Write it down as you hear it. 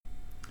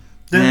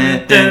Hello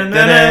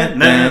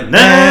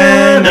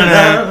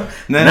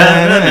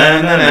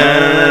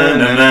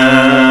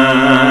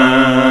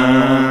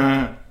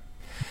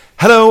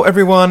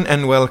everyone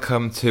and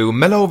welcome to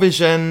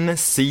MelloVision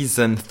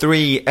Season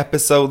 3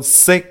 Episode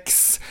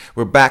 6.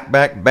 We're back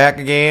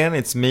again.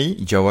 It's me,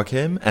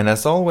 Joachim, and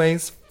as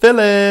always,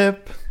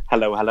 Philip.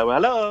 Hello.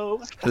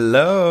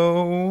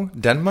 Hello.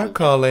 Denmark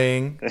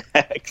calling.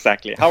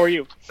 Exactly. How are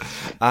you?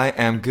 I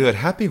am good.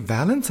 Happy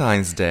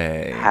Valentine's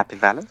Day. Happy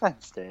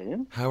Valentine's Day.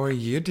 How are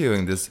you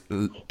doing this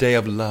day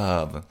of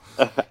love?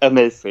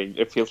 Amazing.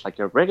 It feels like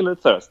a regular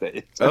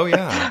Thursday. Oh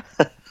yeah.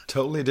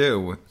 Totally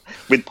do.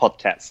 With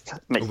podcast.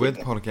 With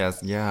podcast,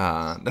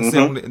 yeah.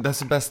 That's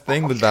the best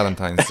thing with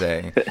Valentine's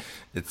Day.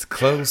 It's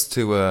close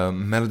to a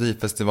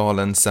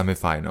MelloVision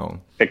semifinal.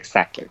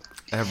 Exactly.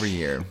 Every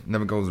year.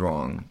 Never goes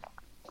wrong.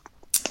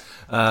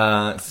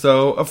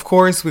 So, of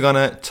course, we're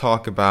gonna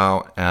talk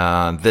about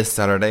this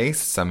Saturday's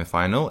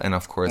semifinal and,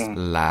 of course,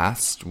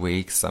 last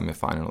week's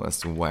semifinal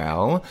as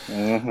well.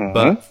 Mm-hmm.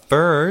 But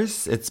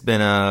first, it's been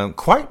a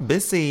quite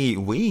busy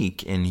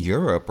week in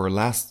Europe, or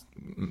last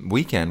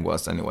weekend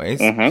was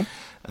anyways.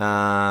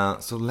 Mm-hmm.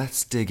 So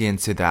let's dig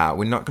into that.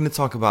 We're not going to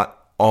talk about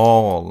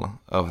all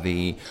of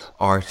the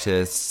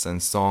artists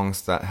and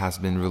songs that has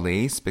been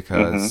released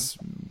because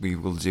we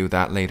will do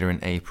that later in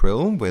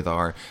April with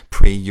our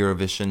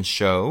pre-Eurovision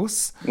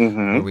shows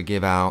where we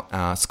give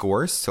out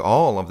scores to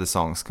all of the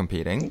songs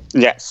competing.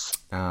 Yes.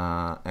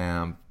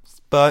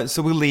 But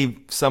so we'll leave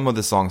some of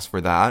the songs for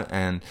that,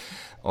 and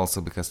also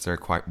because they're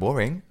quite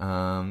boring.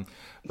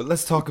 But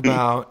let's talk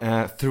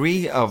about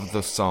 3 of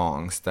the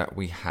songs that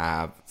we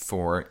have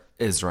for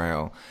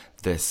Israel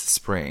this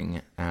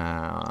spring.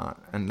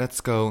 And let's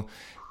go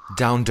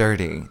down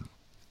dirty.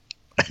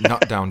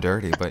 Not down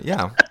dirty, but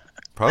yeah,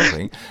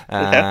 probably.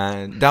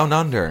 Down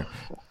under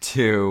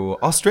to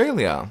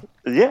Australia.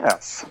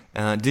 Yes.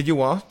 Did you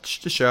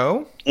watch the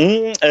show?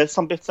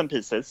 Some bits and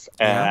pieces.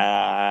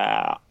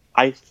 Yeah.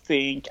 I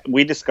think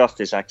we discussed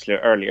this actually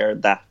earlier,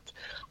 that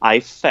I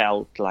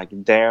felt like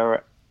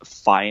their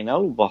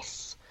final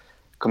was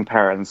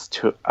comparisons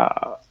to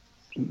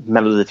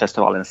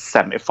MelloVision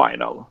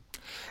semi-final.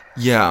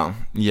 Yeah.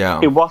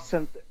 It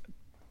wasn't.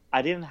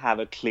 I didn't have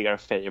a clear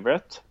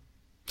favorite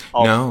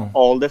of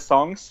all the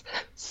songs.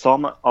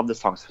 Some of the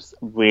songs was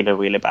really,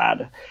 really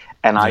bad,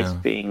 and I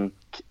think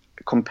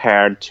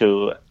compared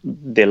to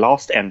the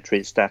last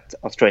entries that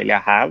Australia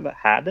have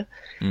had,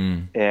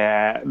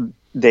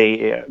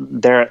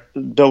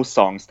 those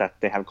songs that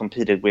they have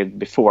competed with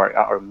before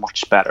are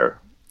much better.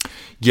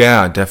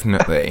 Yeah,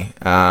 definitely.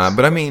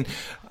 But I mean,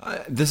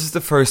 this is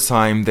the first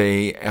time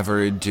they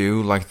ever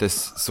do like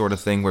this sort of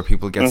thing where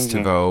people gets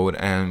to vote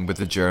and with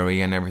the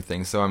jury and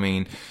everything. So I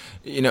mean,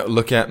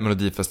 look at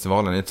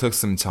MelloVision, and it took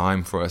some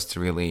time for us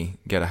to really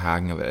get a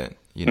hang of it.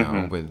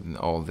 With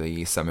all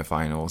the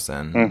semifinals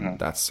and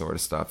that sort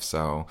of stuff.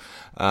 So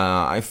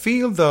I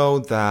feel though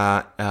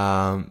that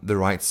the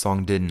right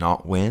song did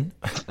not win.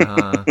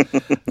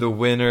 The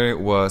winner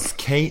was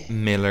Kate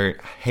Miller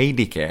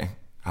Heidicke.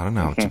 I don't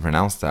know how to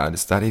pronounce that.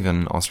 Is that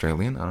even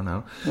Australian? I don't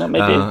know. No,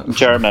 maybe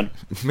German.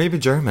 Maybe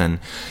German.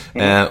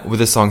 With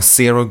the song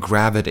Zero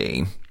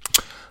Gravity.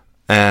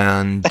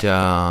 And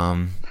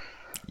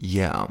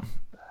yeah.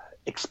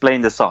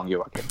 Explain the song,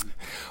 Joachim.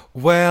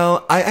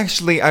 Well, I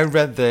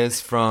read this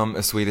from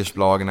a Swedish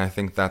blog, and I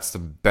think that's the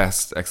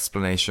best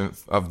explanation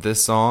of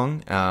this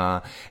song.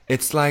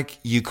 It's like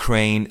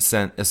Ukraine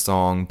sent a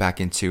song back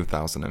in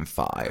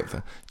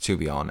 2005, to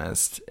be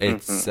honest.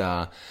 It's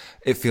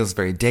it feels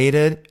very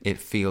dated. It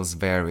feels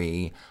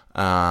very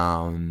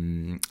I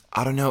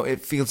don't know.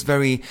 It feels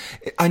very.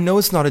 I know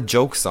it's not a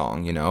joke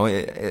song,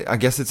 I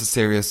guess it's a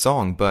serious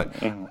song, but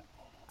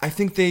I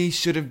think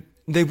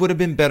they would have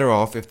been better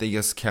off if they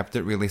just kept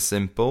it really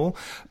simple.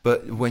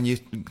 But when you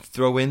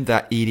throw in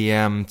that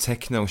EDM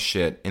techno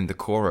shit in the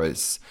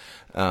chorus,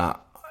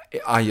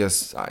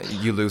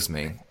 you lose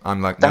me.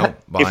 I'm like, no,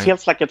 bye. It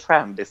feels like a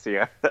trend this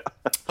year.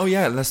 Oh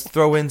yeah, let's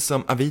throw in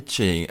some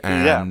Avicii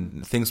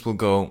and things will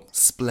go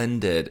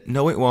splendid.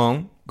 No, it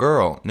won't.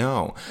 Girl,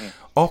 no.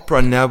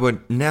 Opera never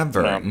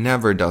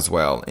does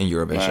well in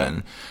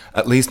Eurovision.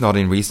 At least not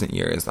in recent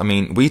years. I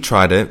mean, we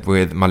tried it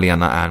with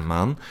Malena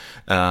Ernman.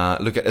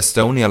 Look at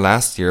Estonia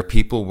last year.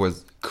 People were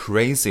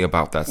crazy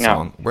about that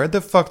song. Where the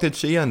fuck did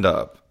she end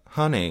up?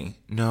 Honey,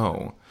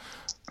 no.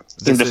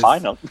 In the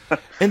final.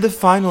 In the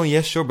final,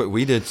 yes, sure, but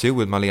we did too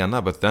with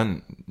Malena, but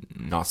then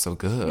not so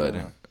good.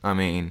 Yeah. I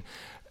mean,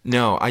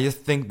 no, I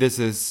just think this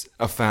is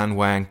a fan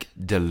wank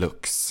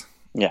deluxe.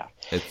 Yeah.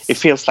 It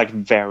feels like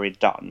very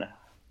done.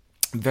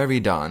 Very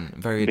done.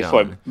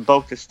 Before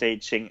both the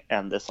staging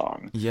and the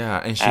song.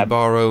 Yeah, and she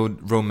borrowed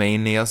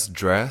Romania's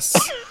dress.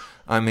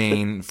 I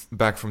mean,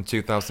 back from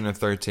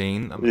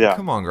 2013. I mean,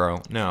 come on,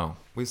 girl. No,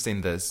 we've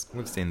seen this.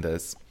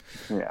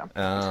 Yeah.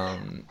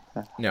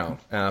 No,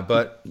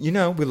 but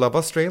we love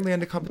Australia in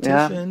the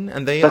competition,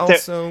 and they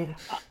also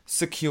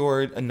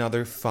secured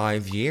another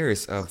 5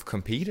 years of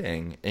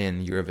competing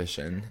in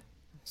Eurovision.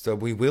 So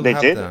we will They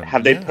have did? them.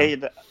 Have they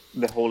paid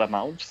the whole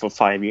amount for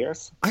 5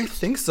 years? I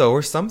think so,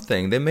 or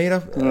something. They made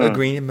an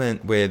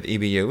agreement with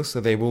EBU, so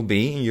they will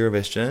be in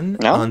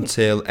Eurovision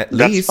until at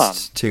least fun.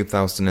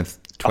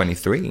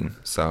 2023.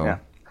 So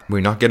we're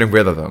not getting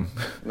rid of them.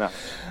 No.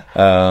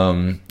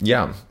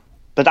 Yeah.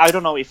 But I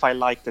don't know if I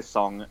like the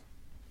song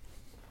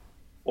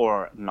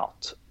or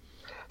not.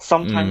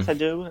 Sometimes I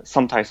do,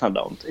 sometimes I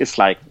don't. It's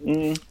like...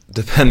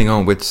 Depending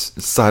on which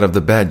side of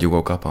the bed you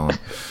woke up on.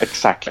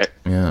 Exactly.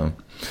 Yeah.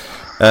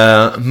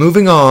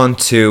 Moving on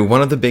to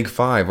one of the big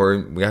five, or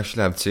we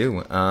actually have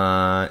two.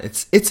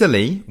 It's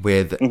Italy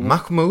with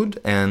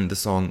Mahmoud and the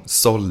song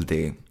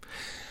Soldi.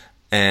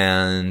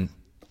 And,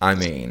 I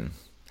mean,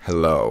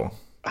 hello.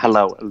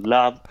 Hello.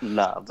 Love.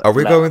 Are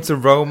we going to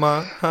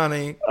Roma,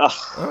 honey?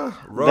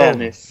 Rome,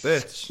 Venice,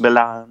 bitch.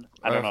 Milan.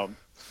 I don't know.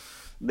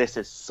 This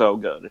is so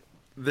good.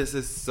 I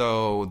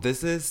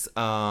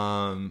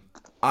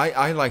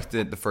liked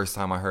it the first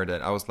time I heard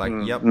it. I was like,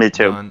 yep, me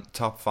too. Done.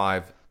 Top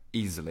 5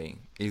 easily.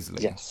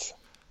 Yes,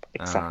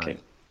 exactly.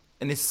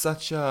 And it's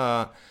such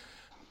a,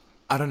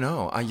 I don't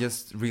know, I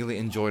just really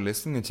enjoy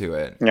listening to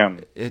it. Yeah.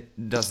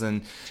 It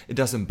doesn't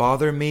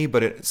bother me,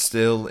 but it's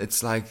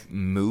like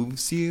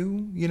moves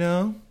you, you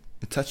know?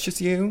 It touches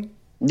you.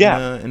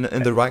 Yeah.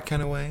 In the right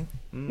kind of way.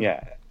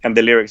 Yeah, and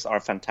the lyrics are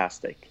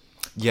fantastic.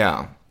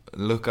 Yeah.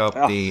 Look up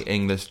the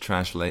English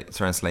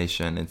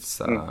translation.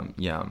 It's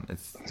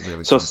it's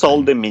really. So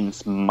soldi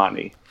means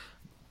money.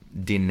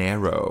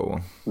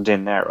 Dinero,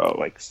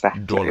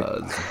 exactly.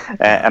 Dollars.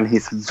 And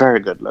he's very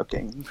good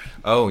looking.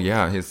 Oh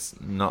yeah, he's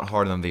not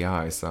hard on the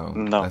eye, so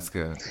that's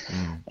good.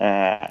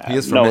 He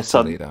is from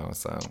Italy though,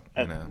 so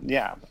you know.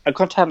 Yeah, a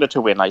contender to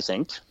win, I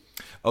think.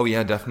 Oh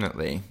yeah,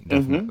 definitely.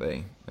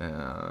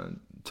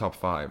 Top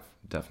 5,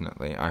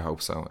 definitely. I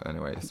hope so.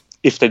 Anyways.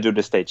 If they do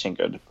the staging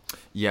good.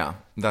 Yeah,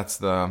 that's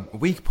the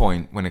weak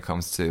point when it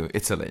comes to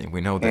Italy. We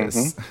know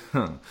this.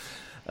 And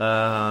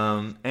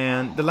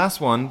the last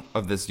one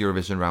of this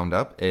Eurovision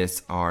roundup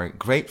is our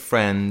great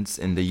friends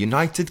in the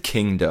United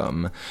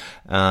Kingdom.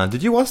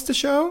 Did you watch the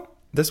show?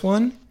 This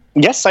one?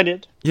 Yes, I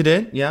did. You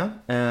did? Yeah.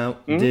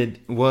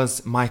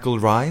 Was Michael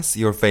Rice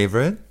your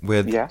favorite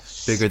with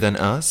Bigger Than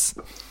Us?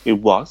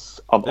 It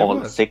was of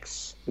all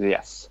 6.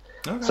 Yes.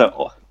 Okay.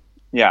 So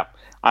yeah.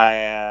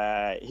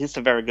 He's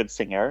a very good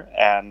singer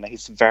and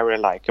he's very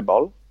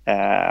likable.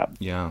 But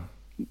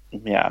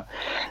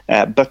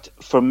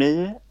for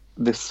me,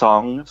 the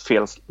song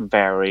feels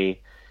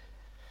very,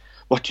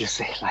 what do you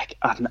say, like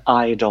an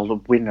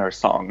Idol winner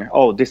song.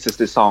 Oh, this is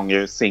the song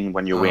you sing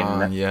when you win.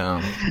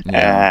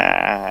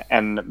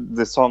 And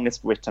the song is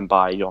written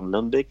by John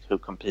Lundvik, who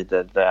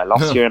competed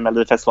last year in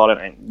MelloVision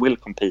and will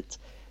compete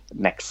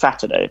next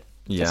Saturday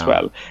as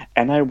well.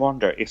 And I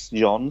wonder, is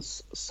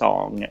John's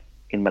song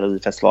in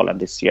MelloVision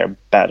this year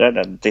better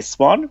than this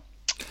one?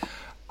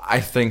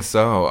 I think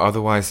so.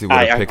 Otherwise, he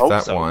would have picked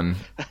that one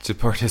to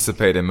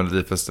participate in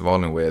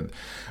MelloVision with.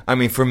 I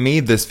mean, for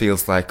me, this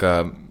feels like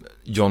a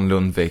John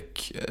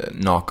Lundvik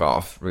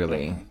knockoff,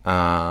 really.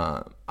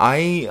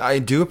 I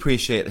do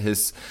appreciate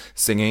his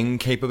singing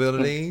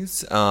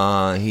capabilities.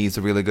 He's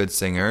a really good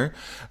singer.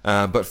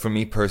 But for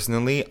me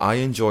personally, I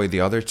enjoy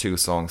the other 2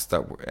 songs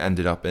that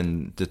ended up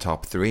in the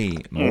top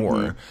 3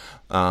 more.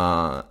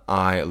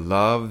 I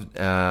loved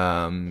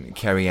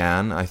Carrie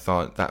Ann. I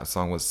thought that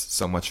song was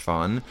so much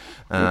fun.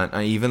 And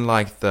I even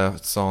liked the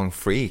song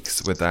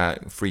Freaks with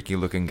that freaky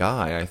looking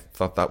guy. I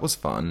thought that was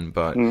fun.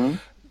 But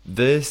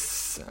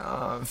this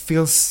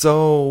feels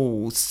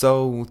so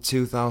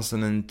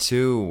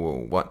 2002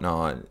 or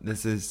whatnot.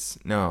 This is,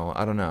 no,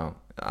 I don't know.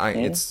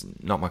 It's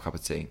not my cup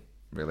of tea,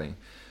 really.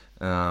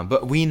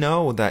 But we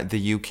know that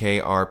the UK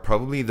are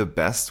probably the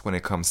best when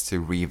it comes to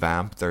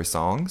revamp their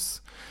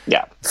songs.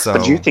 Yeah. So,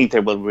 but do you think they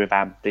will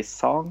revamp this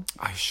song?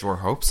 I sure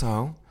hope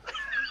so.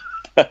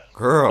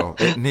 Girl,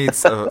 it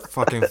needs a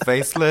fucking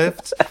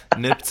facelift,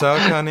 nip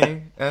tuck,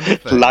 honey,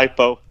 anything.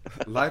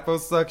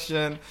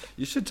 Liposuction.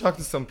 You should talk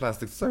to some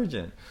plastic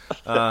surgeon.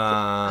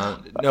 No,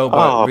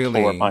 but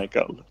really, poor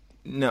Michael.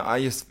 No, I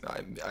he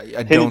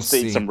don't needs to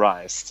eat some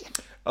rice.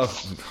 Oh,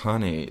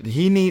 honey,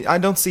 I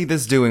don't see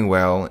this doing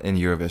well in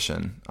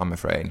Eurovision. I'm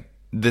afraid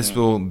this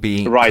will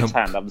be right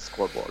hand of the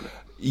scoreboard.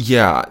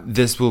 Yeah,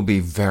 this will be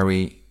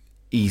very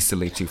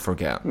easily to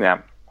forget. Yeah.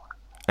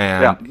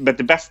 But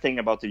the best thing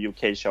about the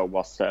UK show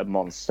was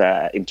Måns'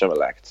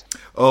 interval act.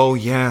 Oh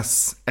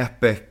yes,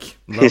 epic!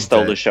 He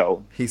stole the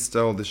show. He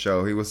stole the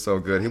show. He was so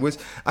good.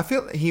 I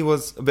feel he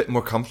was a bit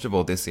more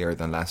comfortable this year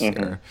than last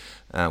year,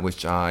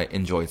 which I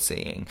enjoyed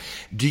seeing.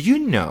 Do you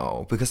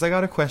know? Because I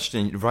got a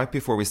question right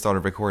before we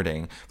started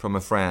recording from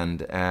a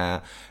friend,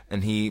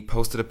 and he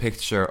posted a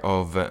picture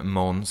of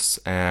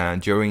Måns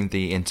during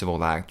the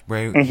interval act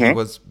where he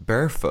was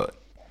barefoot.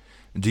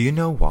 Do you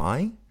know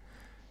why?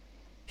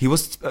 He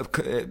was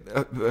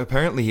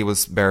apparently he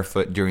was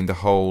barefoot during the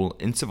whole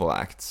interval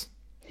act,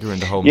 during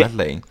the whole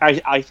medley.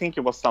 I think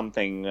it was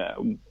something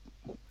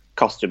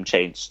costume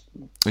changed.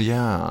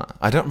 Yeah,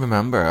 I don't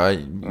remember. I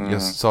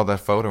just saw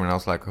that photo and I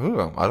was like,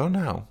 oh, I don't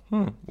know.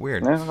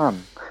 Weird.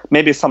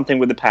 Maybe something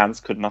with the pants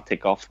could not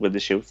take off with the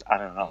shoes. I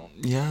don't know.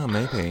 Yeah,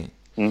 maybe.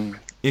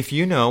 If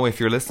you know, if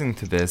you're listening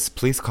to this,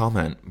 please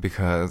comment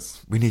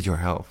because we need your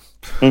help.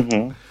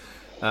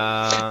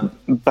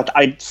 But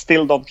I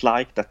still don't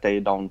like that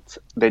they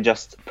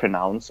just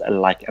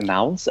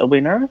announce a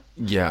winner.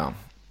 Yeah.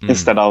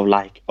 Instead of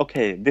like,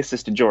 okay, this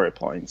is the jury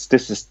points,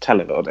 this is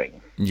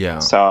televoting. Yeah.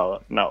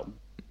 So, no.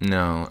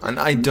 No, and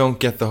I don't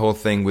get the whole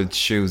thing with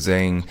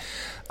choosing.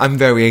 I'm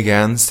very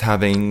against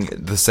having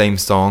the same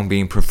song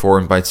being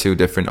performed by two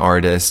different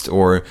artists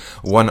or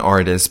one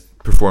artist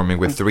performing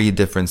with three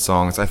different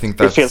songs. I think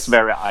that it feels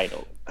very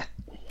idle.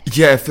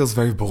 Yeah, it feels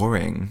very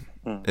boring.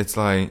 It's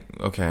like,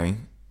 okay.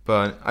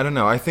 But I don't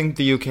know. I think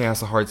the UK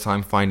has a hard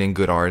time finding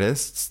good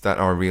artists that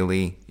are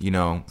really,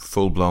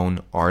 full-blown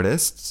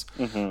artists.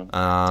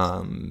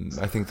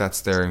 I think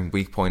that's their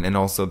weak point. And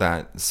also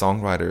that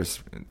songwriters,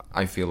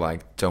 I feel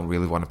like, don't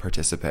really want to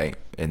participate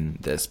in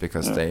this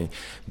because they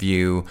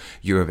view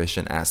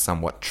Eurovision as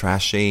somewhat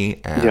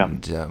trashy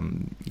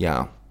and,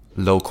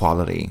 low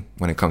quality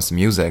when it comes to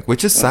music,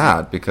 which is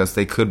sad because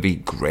they could be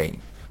great.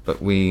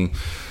 But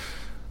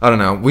I don't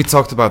know. We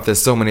talked about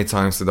this so many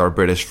times with our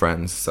British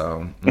friends,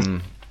 so...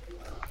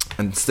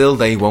 And still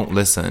they won't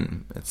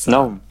listen.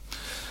 No.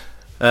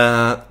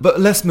 But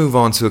let's move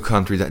on to a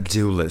country that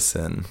do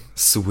listen.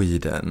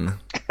 Sweden.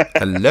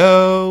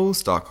 Hello,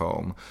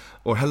 Stockholm.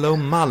 Or hello,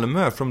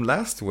 Malmö from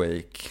last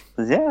week.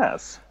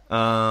 Yes.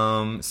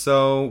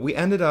 So we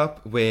ended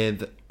up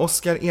with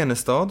Oscar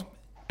Enestad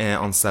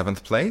on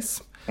 7th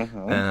place.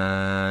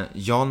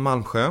 Jan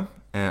Malmsjö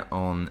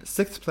on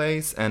 6th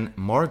place. And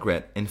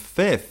Margaret in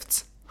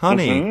 5th.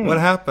 Honey, what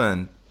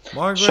happened?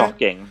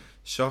 Margaret?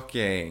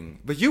 Shocking.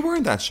 But you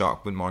weren't that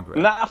shocked with Margaret.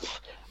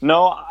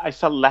 No, I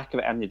felt lack of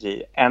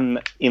energy. And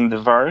in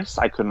the verse,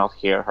 I could not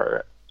hear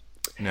her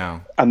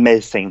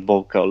amazing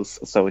vocals.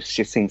 So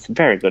she sings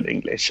very good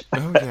English.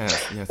 Oh,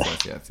 yes.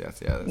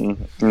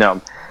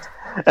 No.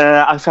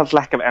 I felt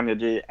lack of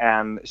energy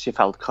and she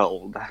felt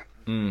cold.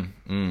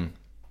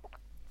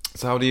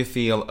 So how do you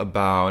feel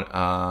about,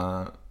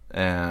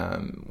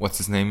 what's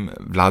his name?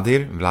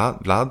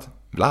 Vlad?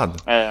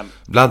 Blood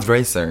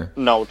Racer.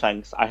 No,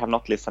 thanks. I have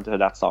not listened to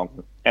that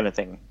song.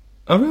 Anything.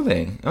 Oh,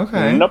 really?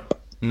 Okay.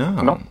 Nope.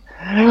 No.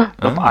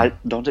 I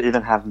don't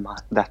even have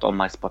that on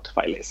my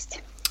Spotify list.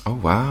 Oh,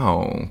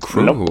 wow.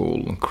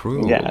 Cruel.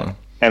 Yeah.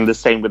 And the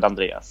same with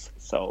Andreas.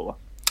 So.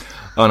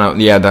 Oh, no.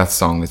 Yeah, that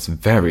song is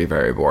very,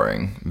 very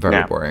boring.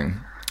 Very boring.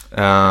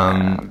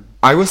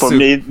 For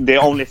me, the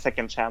only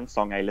second chance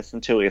song I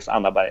listen to is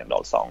Anna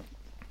Bergendahls song.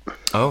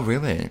 Oh,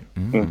 really?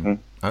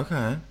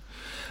 Okay.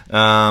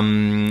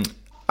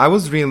 I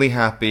was really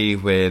happy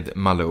with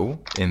Malou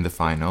in the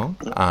final.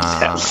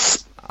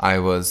 I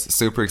was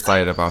super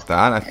excited about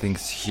that. I think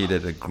she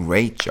did a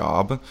great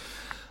job.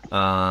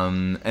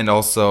 And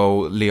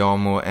also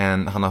Liamo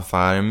and Hanna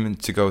Farm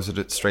to go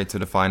straight to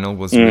the final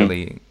was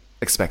really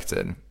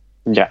expected.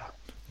 Yeah,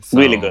 so,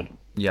 really good.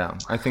 Yeah,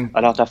 I think...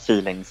 A lot of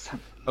feelings.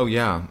 Oh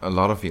yeah, a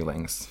lot of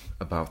feelings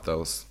about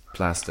those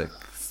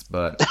plastics.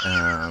 But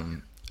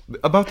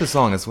about the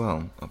song as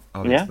well,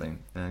 obviously.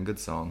 Good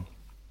song.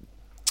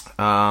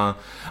 I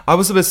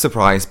was a bit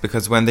surprised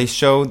because when they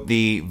showed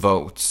the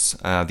votes,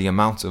 the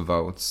amount of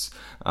votes,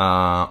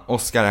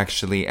 Oscar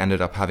actually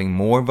ended up having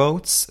more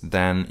votes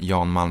than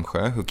Jan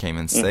Malmsjö, who came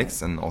in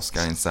 6th, and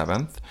Oscar in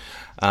 7th.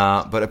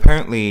 But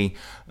apparently,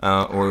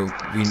 or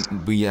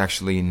we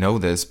actually know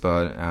this,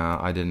 but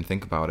I didn't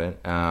think about it.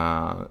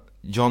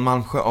 Jan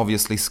Malmsjö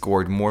obviously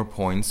scored more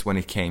points when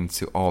it came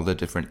to all the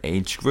different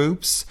age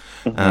groups,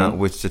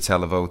 which the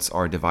televotes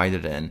are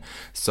divided in.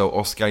 So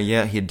Oscar,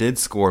 he did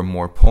score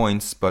more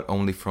points, but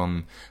only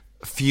from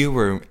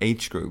fewer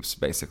age groups,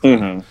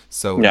 basically.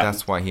 So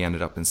that's why he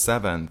ended up in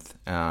 7th,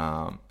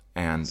 and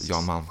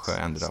Jan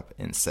Malmsjö ended up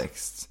in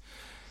 6th.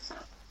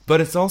 But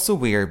it's also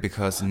weird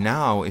because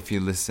now, if you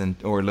listen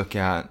or look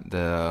at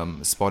the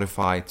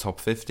Spotify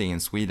top 50 in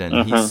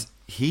Sweden,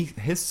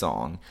 his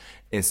song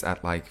is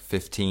at like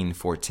 15,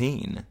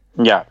 14.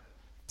 Yeah.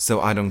 So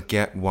I don't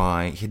get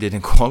why he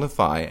didn't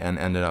qualify and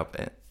ended up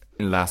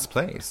in last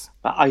place.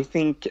 I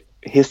think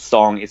his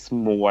song is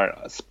more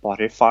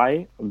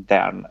Spotify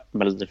than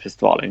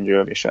Melodifestivalen in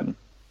Eurovision.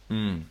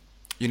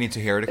 You need to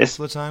hear it a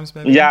couple of times,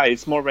 maybe? Yeah,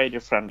 it's more radio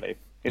friendly.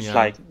 It's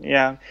like,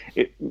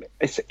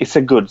 it's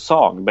a good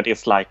song, but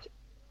it's like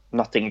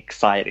nothing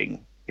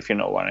exciting, if you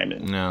know what I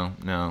mean.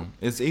 No.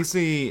 It's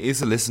easy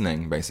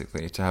listening,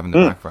 basically, to have in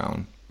the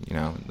background.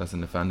 It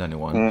doesn't offend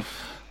anyone.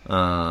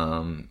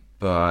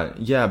 But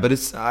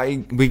it's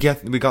we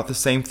got the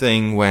same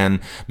thing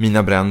when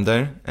Mina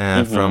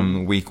Bränder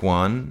from week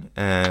 1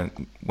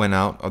 went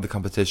out of the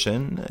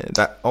competition.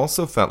 That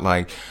also felt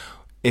like,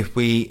 if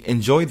we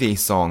enjoy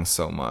these songs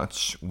so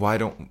much, why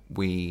don't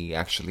we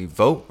actually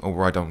vote, or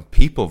why don't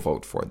people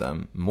vote for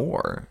them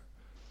more?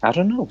 I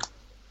don't know.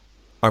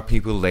 Are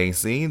people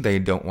lazy? They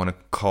don't want to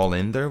call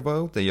in their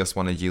vote? They just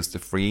want to use the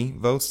free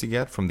votes to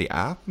get from the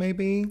app,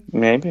 maybe?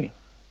 Maybe.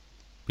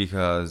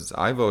 because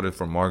I voted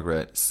for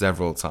Margaret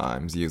several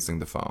times using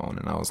the phone,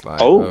 and I was like,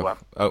 Oh,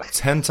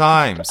 10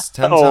 times,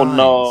 10 oh times.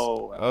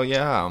 no. Oh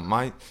yeah,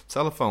 my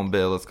telephone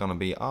bill is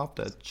gonna be off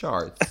the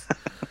charts.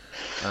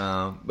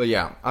 But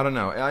yeah, I don't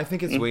know. I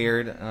think it's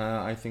weird.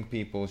 I think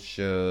people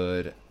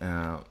should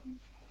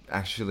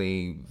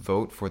actually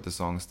vote for the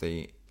songs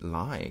they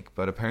like,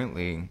 but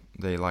apparently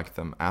they like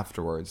them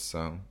afterwards,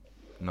 so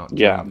not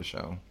during the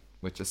show,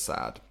 which is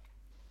sad.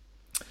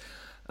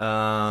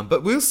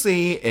 But we'll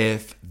see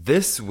if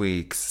this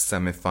week's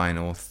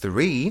semifinal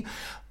 3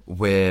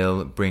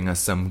 will bring us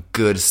some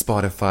good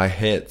Spotify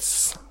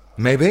hits.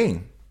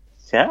 Maybe.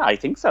 Yeah, I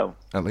think so.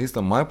 At least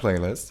on my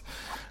playlist.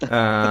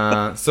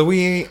 So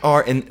we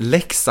are in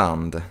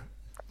Leksand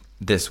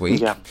this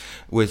week,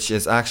 which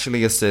is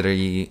actually a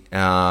city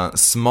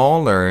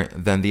smaller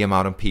than the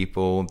amount of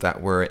people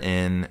that were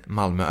in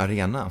Malmö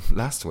Arena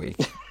last week.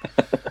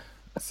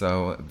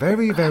 So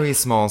very, very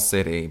small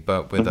city,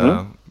 but with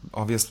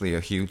obviously a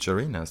huge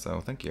arena, so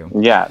thank you.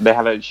 Yeah, they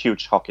have a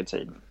huge hockey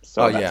team,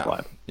 so that's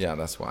why. Yeah,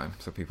 that's why.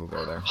 So people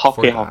go there.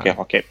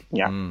 Hockey.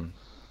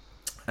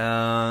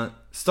 Yeah.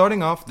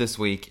 Starting off this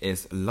week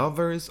is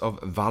Lovers of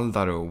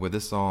Valdaro with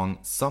the song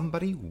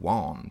Somebody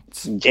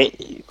Want.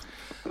 Yay.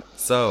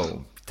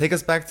 So, take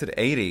us back to the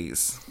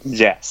 80s.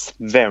 Yes,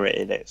 very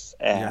it is.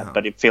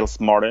 But it feels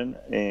modern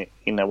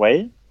in a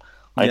way,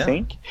 I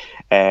think.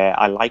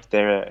 I like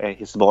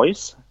his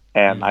voice,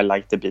 and I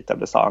like the beat of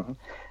the song.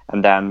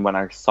 And then when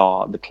I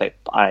saw the clip,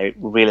 I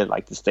really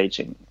liked the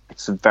staging.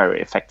 It's very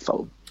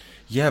effectful.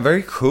 Yeah,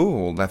 very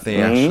cool that they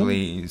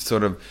actually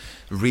sort of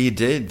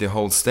redid the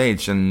whole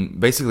stage. And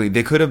basically,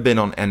 they could have been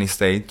on any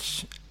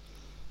stage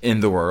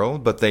in the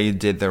world, but they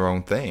did their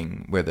own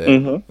thing with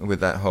it, with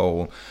that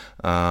whole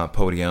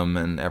podium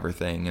and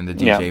everything, and the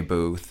DJ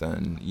booth.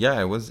 And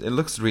yeah, it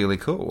looks really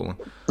cool.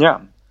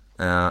 Yeah.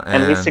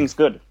 And he sings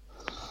good.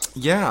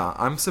 Yeah,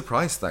 I'm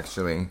surprised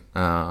actually.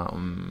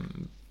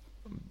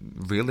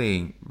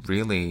 Really,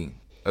 really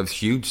a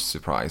huge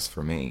surprise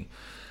for me.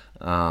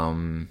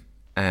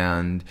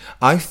 And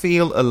I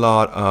feel a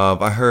lot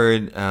of... I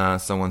heard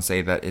someone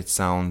say that it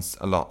sounds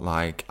a lot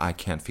like I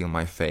Can't Feel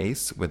My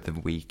Face with The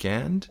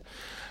Weeknd.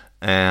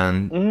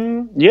 And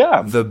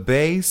the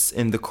bass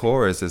in the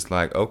chorus is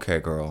like, okay,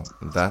 girl,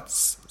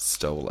 that's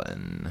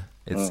stolen.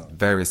 It's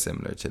very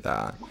similar to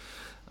that.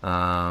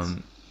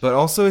 But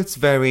also it's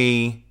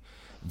very,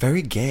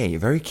 very gay,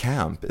 very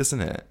camp,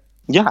 isn't it?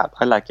 Yeah,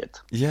 I like it.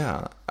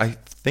 Yeah, I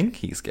think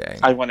he's gay.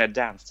 I want to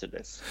dance to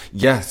this.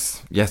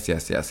 Yes.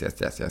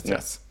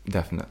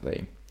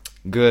 Definitely.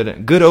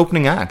 Good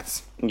opening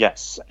act.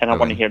 Yes, and I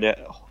want to hear the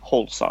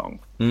whole song.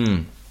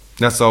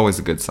 That's always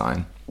a good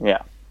sign.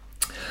 Yeah.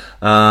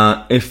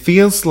 It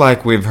feels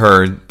like we've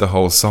heard the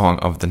whole song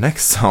of the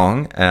next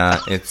song.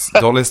 It's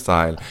Dolly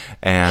Style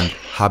and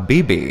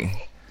Habibi.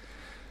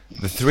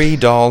 The 3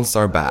 dolls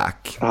are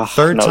back.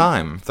 Third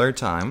time.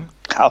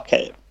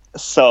 Okay,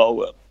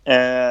 so...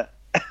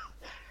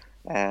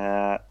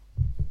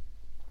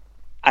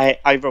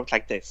 I wrote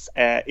like this.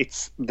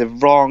 It's the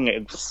wrong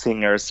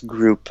singers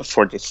group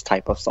for this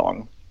type of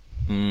song.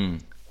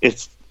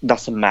 It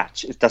doesn't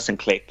match. It doesn't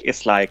click.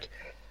 It's like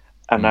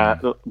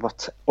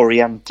what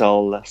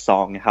Oriental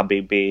song,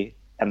 Habibi,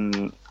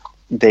 and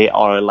they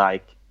are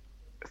like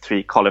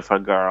 3 colorful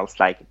girls,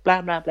 like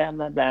blah blah blah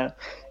blah blah.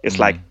 It's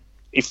like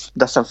it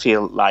doesn't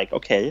feel like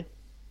okay.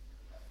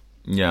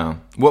 Yeah.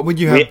 What would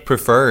you have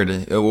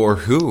preferred, or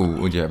who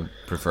would you have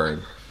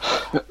preferred?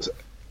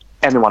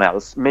 Anyone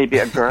else? Maybe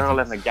a girl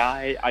and a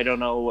guy. I don't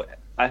know.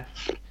 A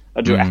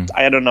duet.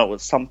 I don't know.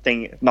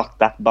 Something not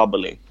that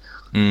bubbly.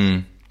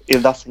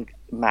 It doesn't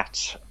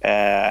match.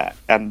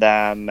 And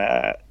then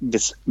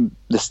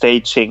the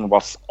staging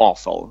was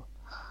awful.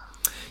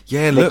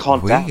 Yeah, it looked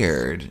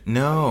weird. Dance.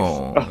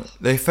 No.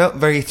 They felt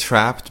very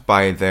trapped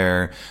by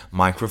their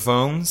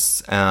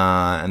microphones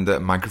and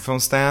the microphone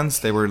stands.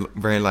 They were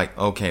very like,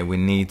 okay, we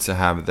need to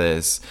have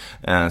this.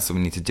 So we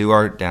need to do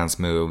our dance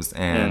moves.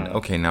 And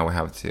okay, now we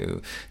have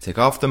to take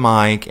off the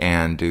mic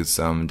and do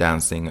some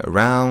dancing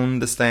around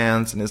the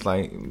stands. And it's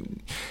like,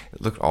 it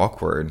looked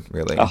awkward,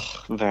 really.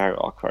 Oh, very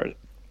awkward.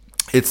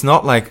 It's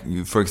not like,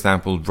 for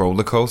example,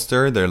 Roller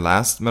Coaster, their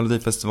last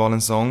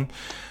Melodifestivalen song,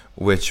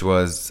 which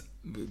was...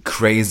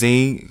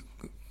 crazy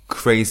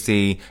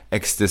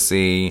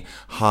ecstasy,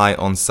 high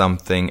on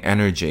something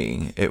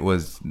energy.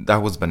 That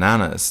was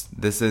bananas.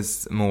 This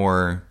is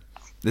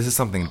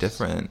something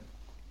different.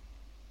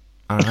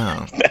 I don't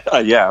know.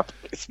 Yeah,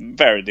 it's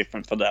very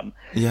different for them.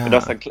 Yeah,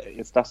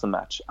 it doesn't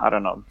match. I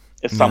don't know.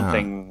 It's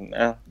something.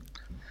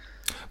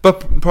 But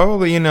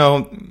probably,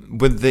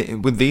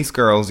 with these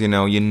girls,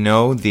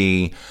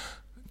 the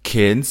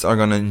kids are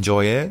gonna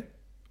enjoy it.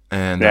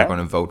 And they're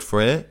going to vote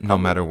for it no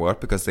matter what,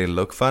 because they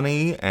look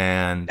funny,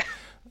 and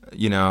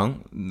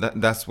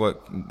that's what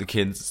the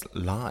kids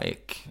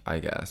like, I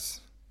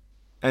guess.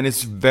 And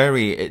it's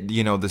very,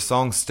 the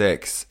song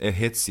sticks, it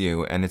hits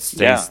you, and it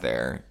stays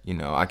there.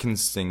 I can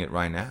sing it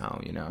right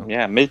now.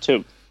 Yeah, me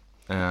too.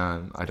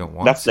 I don't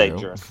want That's to.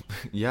 dangerous.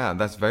 Yeah,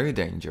 that's very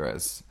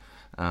dangerous.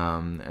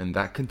 And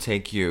that can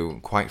take you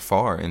quite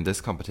far in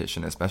this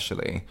competition,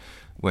 especially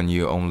when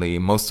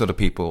most of the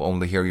people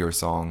only hear your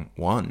song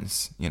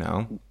once, you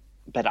know?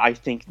 But I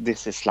think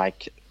this is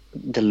like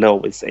the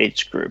lowest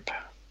age group.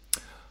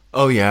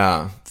 Oh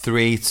yeah,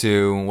 3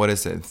 to what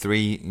is it?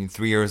 3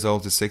 years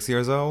old to 6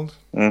 years old,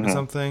 or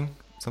something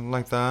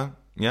like that.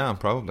 Yeah,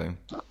 probably.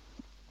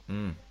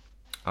 I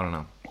don't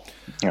know.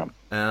 Yeah.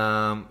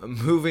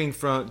 Moving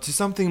to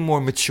something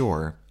more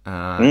mature.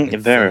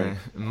 It's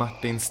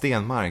Martin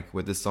Stenmark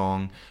with the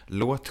song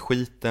 "Låt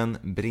skiten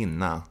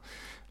brinna,"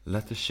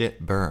 "Let the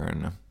shit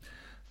burn,"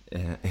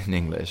 in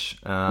English.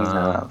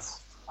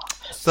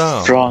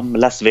 So from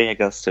Las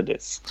Vegas to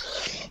this.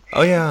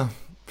 Oh yeah,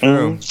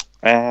 true.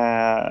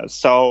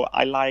 So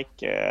I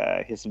like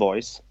his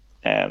voice,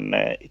 and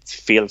it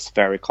feels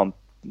very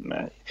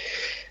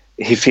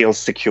he feels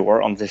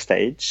secure on the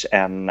stage,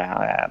 and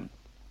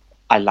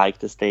I like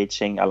the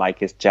staging. I like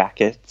his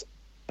jacket,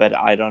 but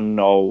I don't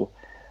know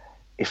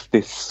if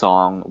this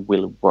song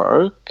will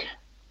work.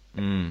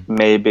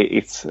 Maybe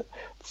it's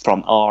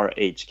from our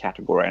age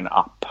category and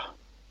up.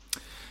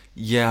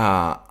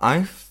 Yeah,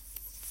 I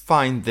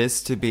find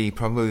this to be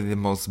probably the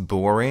most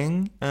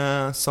boring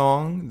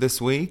song this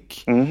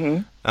week.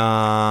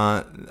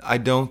 I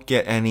don't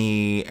get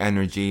any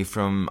energy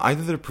from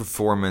either the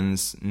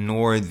performance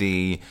nor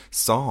the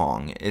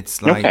song.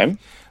 It's like,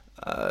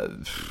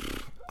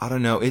 I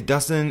don't know.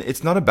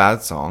 It's not a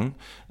bad song,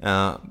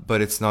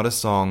 but it's not a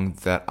song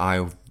that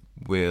I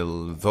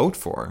will vote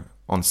for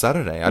on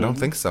Saturday. I don't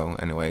think so,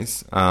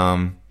 anyways.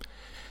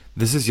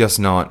 This is just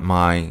not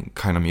my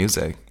kind of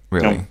music,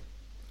 really.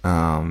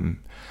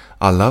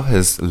 I love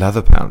his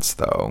leather pants,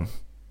 though.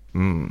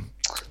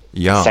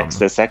 Yum.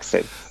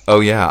 Sexy. Oh,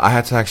 yeah. I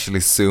had to actually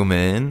zoom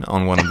in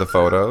on one of the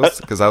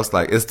photos because I was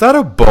like, is that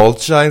a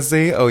bulge I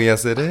see? Oh,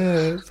 yes, it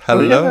is.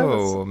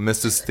 Hello,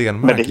 Mr.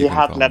 Stenmark. But he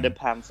had leather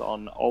pants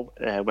on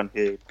when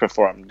he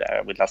performed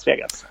with Las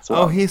Vegas.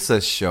 Oh, he's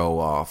a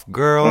show-off.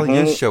 Girl,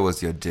 you show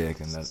us your dick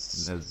and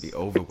let's be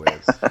over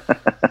with.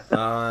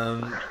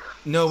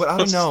 No, but I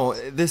don't know.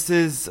 This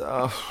is...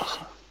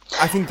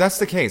 I think that's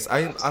the case.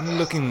 I'm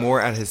looking more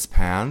at his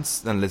pants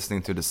than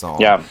listening to the song.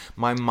 Yeah.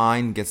 My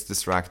mind gets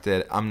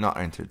distracted. I'm not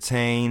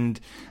entertained.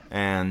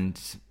 And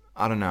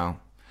I don't know.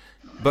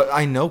 But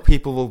I know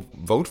people will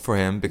vote for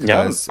him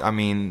because, I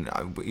mean,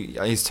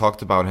 he's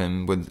talked about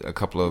him with a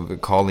couple of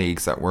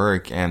colleagues at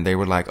work. And they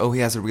were like, oh, he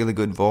has a really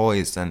good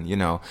voice. And, you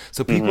know,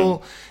 so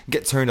people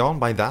get turned on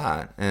by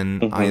that.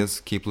 And I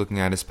just keep looking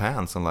at his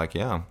pants and like,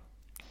 yeah,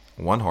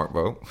 one heart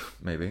vote,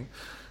 maybe.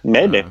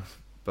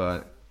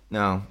 But...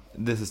 no,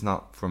 this is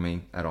not for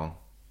me at all.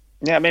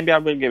 Yeah, maybe I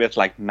will give it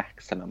like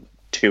maximum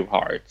 2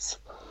 hearts.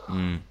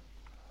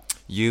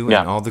 You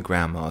and all the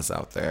grandmas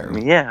out there.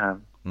 Yeah.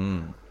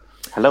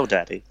 Hello,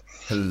 Daddy.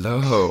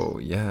 Hello,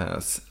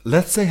 yes.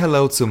 Let's say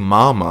hello to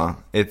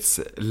Mama. It's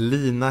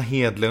Lina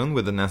Hedlund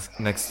with the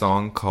next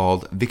song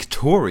called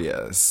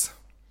Victorious.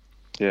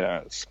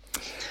 Yes.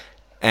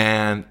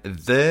 And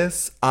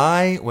this,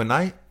 when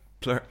I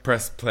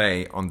pressed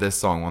play on this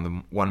song, on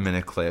the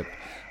 1-minute clip,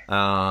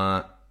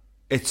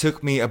 it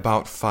took me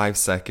about 5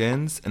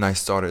 seconds and I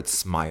started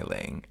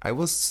smiling. I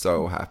was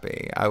so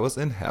happy. I was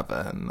in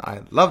heaven.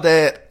 I loved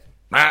it.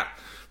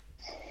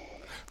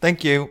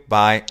 Thank you.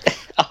 Bye.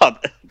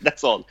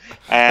 That's all.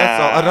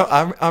 That's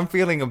all. I'm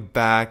feeling a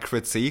bad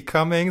critique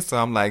coming, so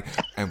I'm like,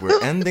 and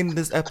we're ending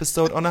this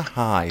episode on a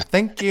high.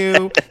 Thank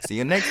you. See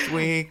you next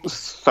week.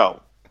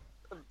 So,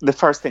 the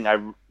first thing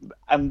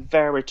I'm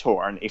very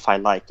torn if I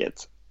like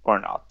it or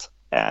not.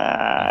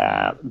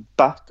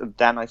 But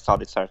then I saw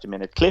the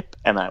 30-minute clip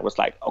and I was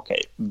like,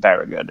 okay,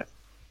 very good.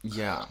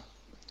 Yeah.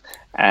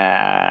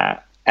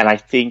 And I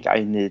think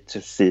I need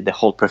to see the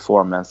whole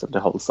performance of the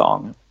whole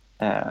song.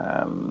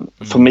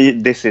 For me,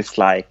 this is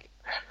like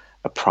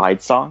a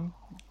Pride song.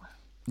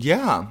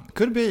 Yeah,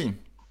 could be.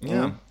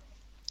 Yeah.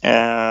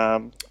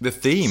 The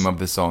theme of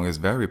the song is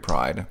very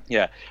Pride.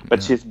 Yeah,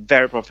 but she's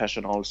very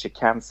professional. She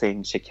can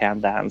sing, she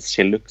can dance,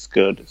 she looks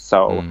good.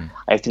 So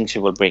I think she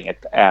will bring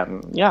it.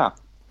 Yeah.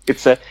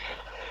 It's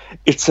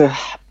a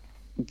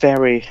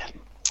very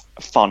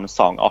fun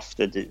song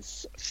after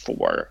these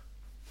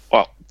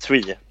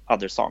 3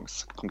 other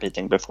songs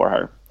competing before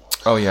her.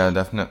 Oh yeah,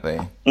 definitely.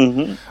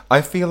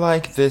 I feel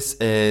like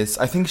I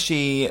think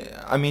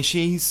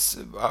she's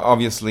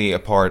obviously a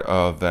part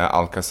of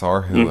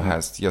Alcazar, who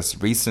has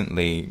just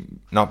recently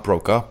not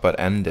broke up but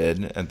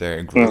ended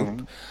their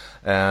group.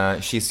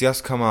 She's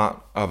just come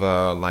out of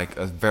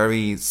a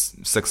very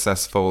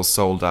successful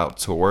sold out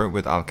tour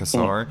with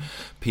Alcazar.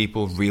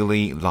 People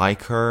really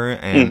like her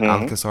and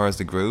Alcazar as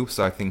the group,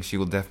 so I think she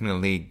will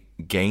definitely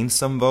gain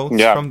some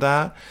votes from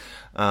that.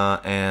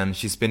 And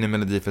she's been in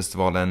Melody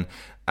Festival and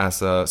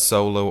as a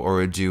solo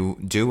or a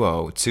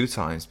duo 2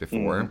 times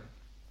before,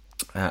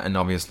 and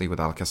obviously with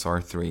Alcazar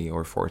 3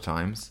 or 4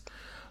 times.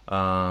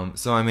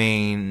 So I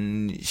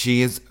mean,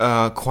 she is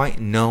a quite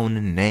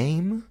known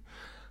name.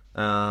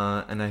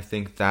 And I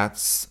think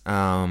that's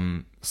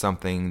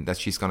something that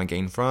she's gonna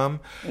gain from.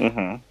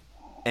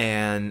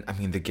 And I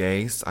mean, the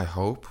gays, I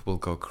hope, will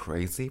go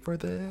crazy for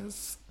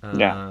this.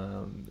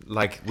 Yeah.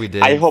 Like we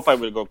did. I hope I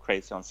will go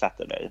crazy on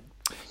Saturday.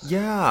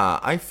 Yeah,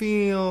 I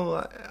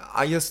feel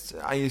I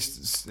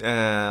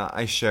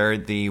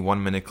shared the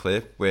 1 minute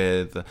clip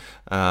with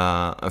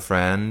a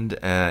friend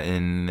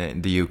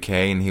in the UK,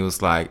 and he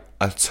was like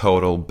a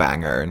total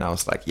banger, and I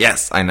was like,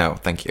 yes, I know,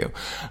 thank you.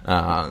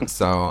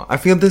 So I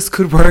feel this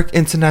could work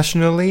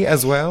internationally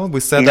as well.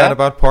 We said that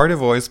about Party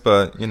Voice,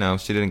 but you know,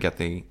 she didn't get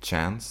the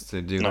chance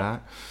to do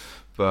that.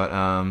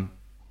 But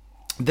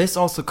this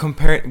also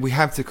we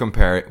have to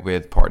compare it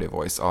with Party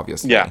Voice,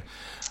 obviously. Yeah.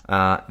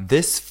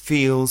 This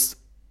feels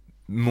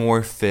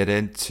more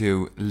fitted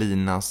to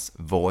Lina's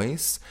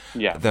voice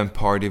than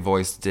Party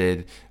Voice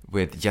did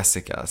with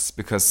Jessica's,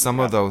 because some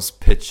of those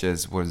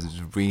pitches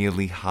was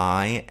really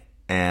high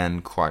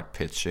and quite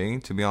pitchy,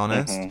 to be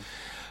honest.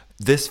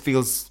 This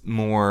feels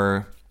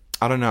more,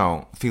 I don't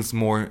know, feels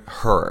more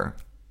her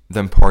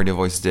than Party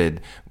Voice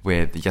did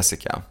with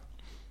Jessica.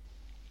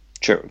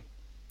 True.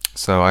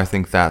 So I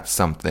think that's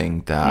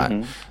something that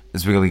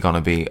is really gonna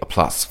be a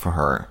plus for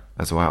her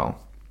as well.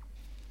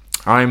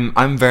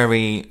 I'm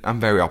very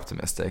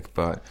optimistic,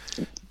 but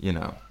you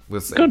know,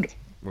 we'll see. Good.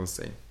 We'll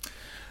see.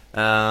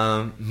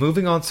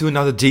 Moving on to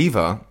another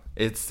diva.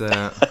 It's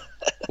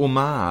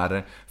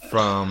Omar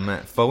from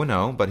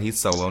Phono, but he's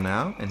solo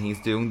now, and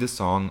he's doing the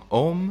song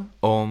Om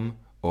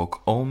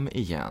och om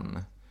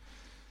igen.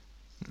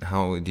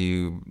 How do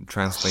you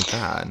translate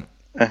that?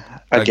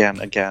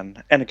 Again,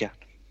 and again.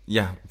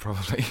 Yeah,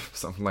 probably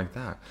something like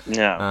that.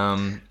 Yeah.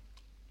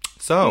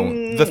 So,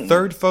 the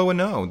third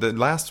Phono, the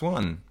last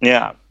one.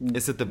 Yeah.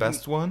 Is it the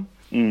best one?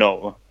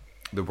 No.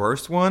 The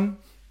worst one?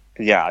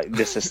 Yeah,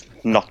 this is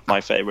not my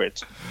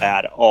favorite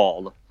at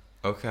all.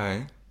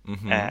 Okay.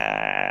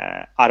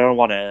 I don't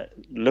want to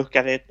look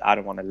at it. I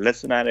don't want to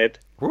listen at it.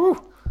 Woo!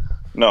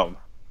 No.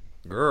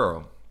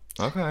 Girl.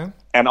 Okay.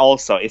 And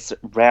also, is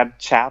red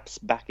chaps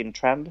back in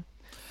trend?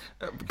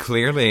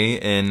 Clearly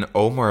in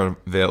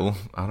Omarville.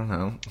 I don't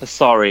know.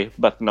 Sorry,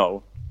 but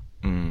no.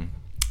 No,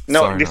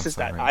 Sorry, this not is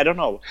sorry. I don't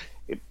know.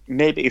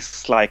 Maybe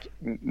it's like,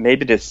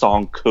 maybe the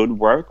song could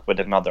work with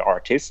another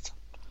artist.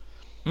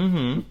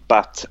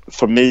 But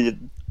for me,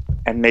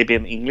 and maybe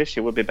in English,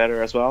 it would be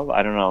better as well.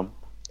 I don't know.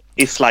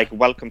 It's like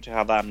Welcome to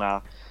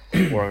Havana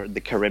or the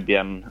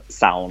Caribbean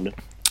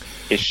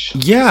sound-ish.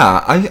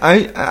 Yeah,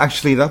 I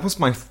actually, that was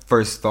my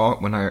first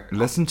thought when I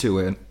listened to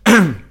it.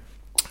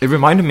 It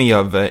reminded me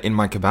of In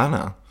My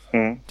Cabana,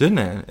 didn't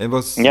it? It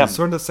was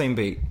sort of the same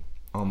beat,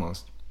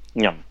 almost.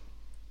 Yeah.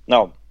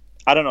 No,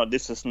 I don't know.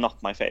 This is not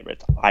my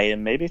favorite. I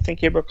maybe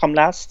think it will come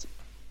last.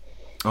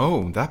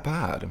 Oh, that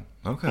bad.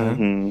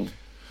 Okay.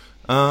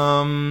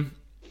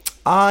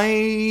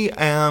 I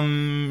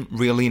am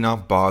really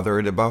not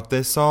bothered about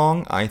this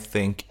song. I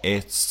think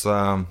it's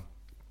I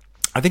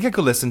think I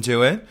could listen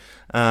to it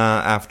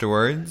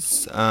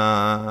afterwards.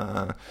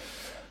 But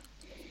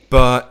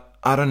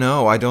I don't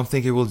know. I don't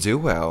think it will do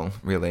well,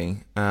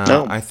 really.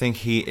 No. I think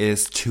he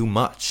is too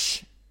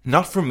much.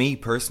 Not for me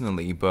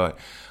personally, but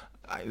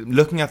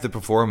looking at the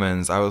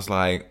performance, I was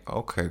like,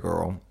 okay,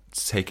 girl,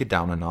 take it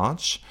down a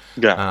notch.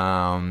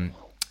 Yeah.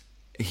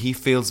 He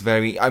feels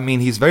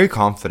he's very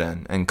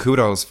confident, and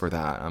kudos for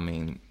that. I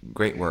mean,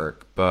 great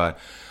work. But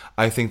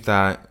I think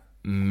that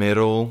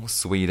middle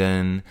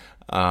Sweden,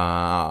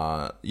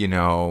 born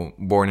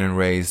and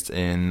raised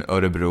in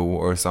Örebro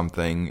or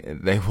something,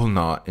 they will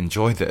not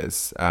enjoy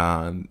this.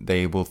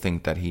 They will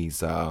think that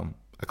he's a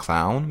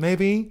clown,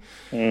 maybe.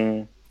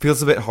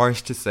 Feels a bit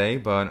harsh to say,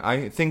 but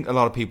I think a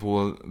lot of people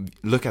will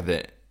look at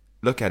it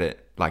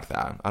like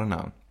that. I don't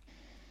know.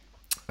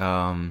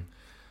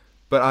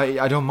 But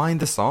I don't mind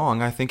the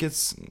song. I think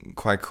it's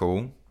quite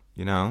cool,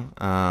 you know.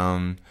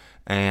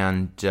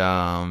 And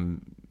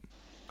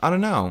I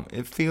don't know.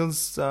 It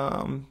feels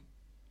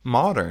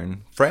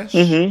modern, fresh.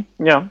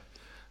 Yeah.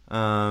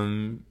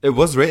 It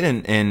was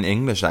written in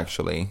English,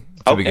 actually,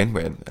 to begin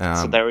with.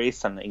 So there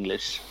is an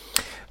English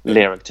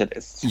lyric to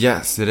this.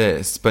 Yes, it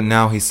is. But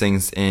now he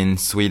sings in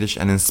Swedish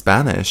and in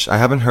Spanish. I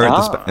haven't heard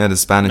the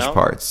Spanish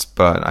parts,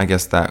 but I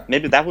guess that...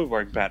 Maybe that would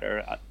work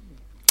better.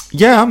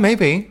 Yeah,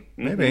 maybe.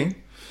 Maybe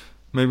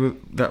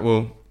that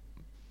will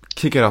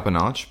kick it up a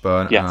notch,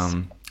 but Yes.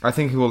 I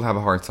think he will have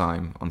a hard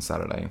time on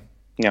Saturday.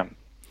 Yeah.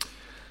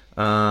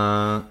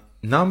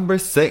 Number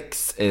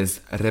 6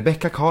 is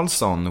Rebecca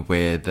Karlsson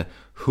with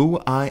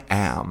Who I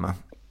Am.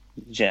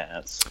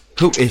 Yes.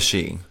 Who is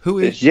she? Who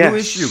is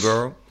you,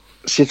 girl?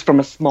 She's from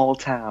a small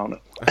town.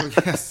 Oh,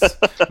 yes.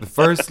 The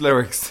first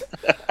lyrics.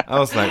 I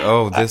was like,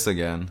 oh, this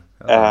again.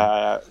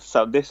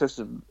 So this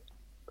is...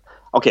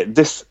 Okay,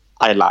 this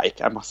I like,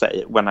 I must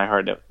say, when I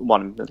heard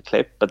one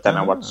clip. But then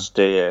I watched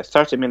the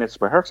 30 minutes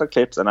rehearsal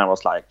clips, and I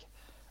was like,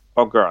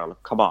 oh, girl,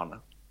 come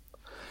on.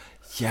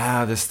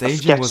 Yeah, the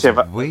staging was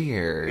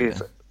weird.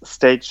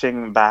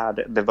 Staging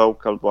bad. The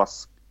vocal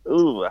was,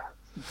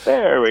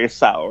 very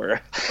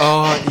sour.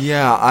 Oh,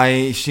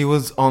 yeah, she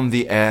was on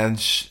the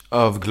edge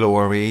of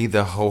glory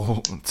the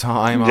whole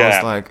time. I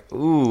was like,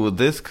 ooh,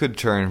 this could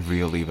turn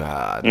really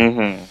bad.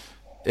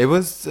 It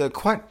was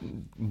quite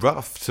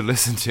rough to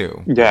listen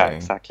to. Yeah,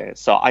 exactly.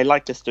 So I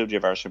like the studio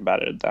version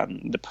better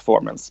than the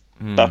performance,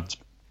 but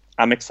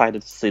I'm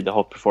excited to see the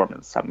whole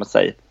performance, I must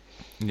say.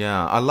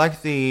 Yeah, I like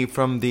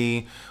from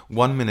the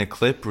 1 minute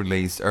clip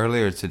released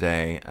earlier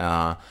today.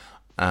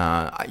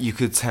 You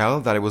could tell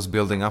that it was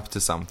building up to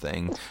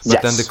something,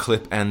 but then the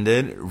clip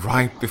ended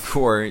right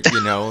before,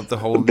 the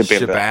whole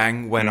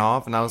shebang went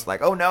off, and I was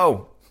like, oh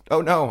no,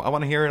 I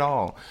want to hear it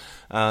all.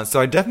 So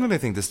I definitely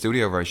think the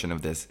studio version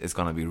of this is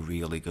gonna be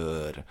really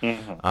good.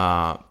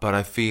 But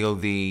I feel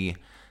the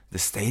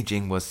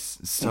staging was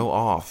so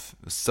off.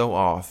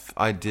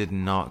 I did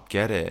not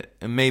get it.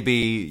 And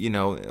maybe,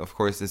 of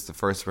course, it's the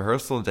first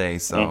rehearsal day,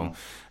 so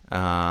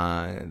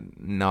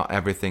not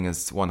everything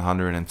is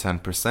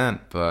 110%,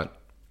 but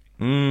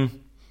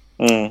Come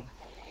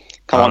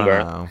on,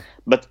 girl.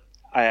 But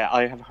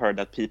I have heard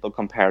that people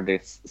compare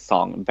this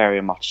song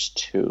very much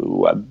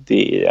to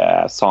the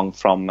song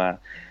from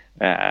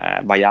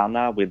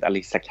Vaiana with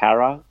Alicia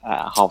Cara,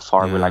 How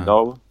Far Will I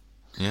Go?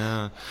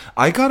 Yeah.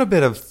 I got a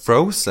bit of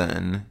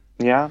Frozen.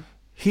 Yeah.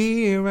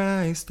 Here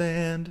I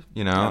stand,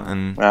 and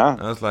I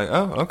was like,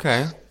 oh,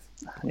 okay.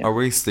 Yeah. Are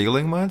we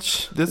stealing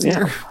much this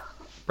year?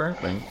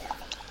 Perfect.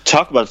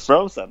 Talk about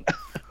Frozen.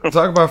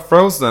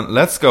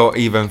 Let's go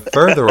even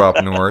further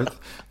up north.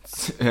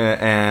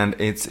 And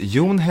it's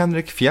Jon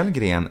Henrik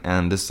Fjällgren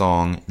and the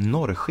song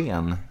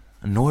Norrsken,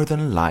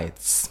 Northern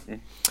Lights.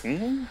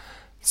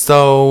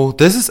 So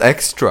this is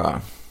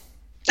extra.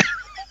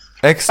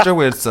 Extra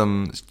with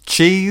some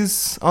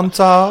cheese on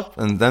top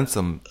and then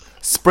some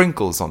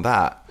sprinkles on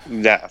that.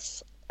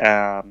 Yes.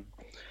 I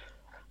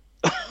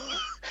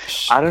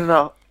don't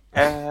know.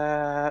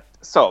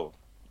 So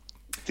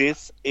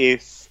this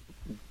is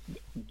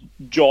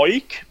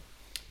Joik.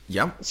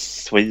 Yeah.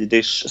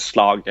 Swedish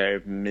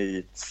Slager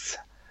meets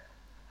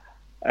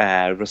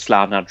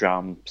Ruslana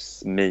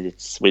drums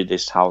meets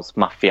Swedish House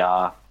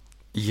Mafia.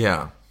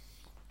 Yeah.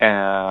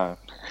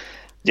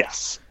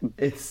 Yes.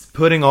 It's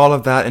putting all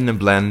of that in a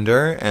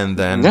blender and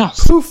then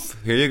poof,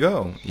 here you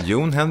go.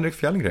 Jon Henrik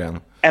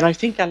Fjällgren. And I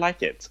think I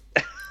like it.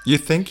 You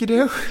think you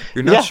do?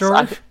 You're not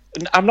sure?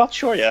 I'm not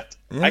sure yet.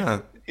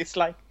 Yeah. It's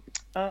like,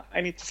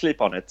 I need to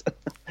sleep on it.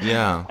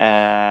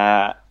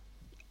 Yeah.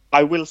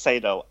 I will say,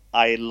 though,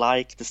 I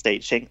like the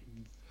staging.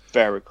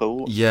 Very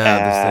cool. Yeah,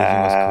 the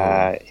staging was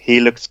cool. He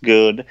looks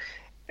good.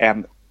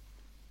 And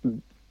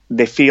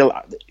they feel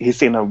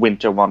he's in a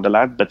winter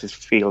wonderland, but it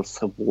feels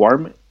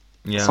warm.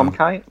 Yeah. Some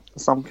kind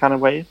of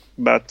way.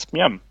 But,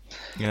 yeah.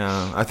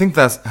 Yeah, I think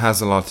that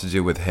has a lot to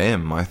do with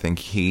him. I think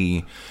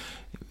he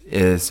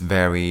looks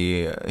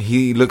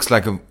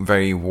like a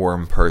very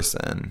warm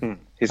person.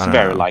 He's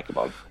very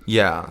likable.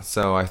 Yeah,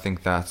 so I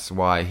think that's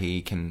why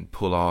he can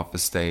pull off a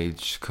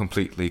stage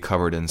completely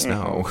covered in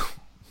snow,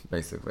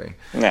 basically.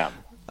 Yeah.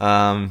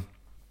 I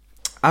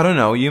don't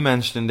know, you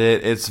mentioned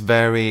it. It's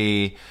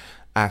very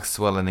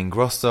Axwell and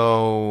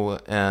Ingrosso,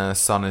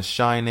 Sun is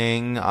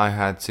Shining. I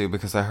had to,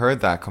 because I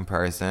heard that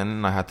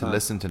comparison, I had to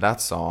listen to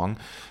that song,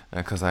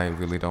 because I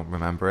really don't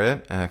remember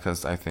it,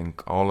 because I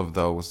think all of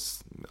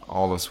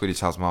Swedish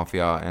House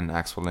Mafia and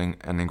Axwell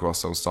and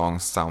Ingrosso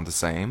songs sound the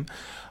same.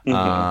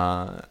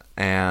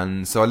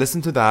 And so I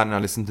listened to that and I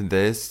listened to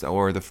this,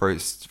 or the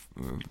first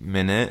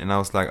minute, and I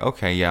was like,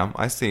 okay, yeah,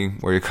 I see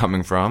where you're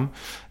coming from.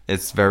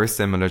 It's very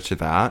similar to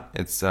that.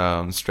 It's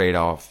straight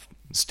off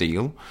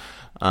steel.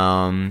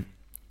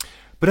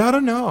 But I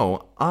don't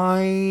know.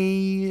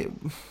 I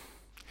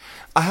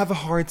have a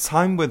hard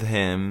time with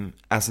him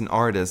as an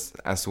artist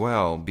as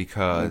well,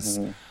 because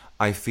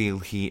I feel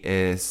he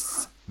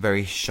is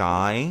very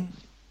shy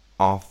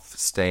off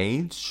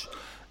stage.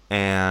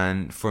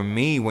 And for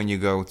me, when you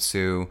go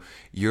to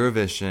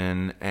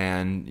Eurovision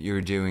and you're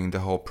doing the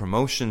whole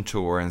promotion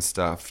tour and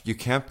stuff, you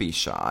can't be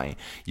shy.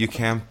 You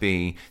can't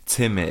be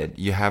timid.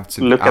 You have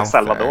to look at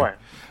Salvador.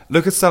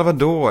 Look at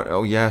Salvador.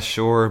 Oh yeah,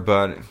 sure,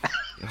 but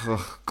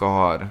oh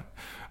God.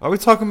 Are we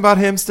talking about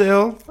him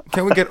still?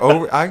 Can we get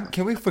over?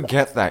 Can we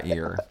forget that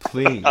year,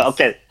 please?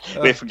 Okay,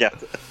 we forget.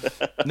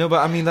 No,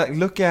 but I mean, like,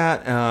 look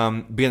at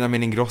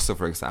Benjamin Ingrosso,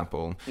 for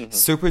example.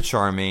 Super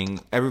charming.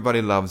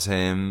 Everybody loves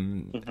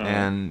him,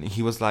 and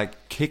he was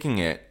like kicking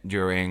it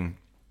during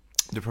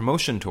the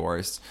promotion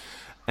tours.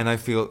 And I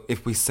feel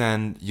if we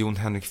send Jon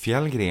Henrik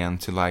Fjällgren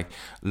to like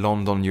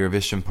London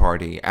Eurovision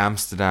party,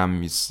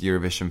 Amsterdam's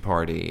Eurovision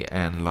party,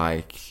 and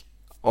like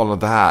all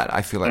of that,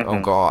 I feel like, oh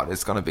God,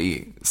 it's gonna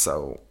be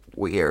so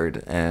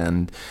weird.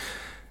 And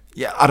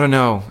yeah, I don't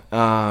know,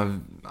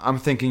 I'm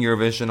thinking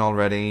Eurovision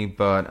already,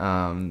 but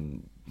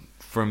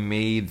for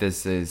me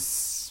this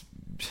is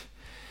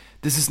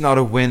not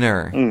a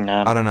winner.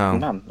 I don't know.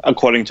 No.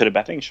 According to the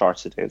betting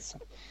charts, it is.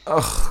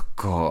 Oh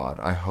God,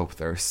 I hope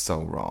they're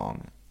so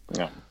wrong.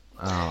 Yeah.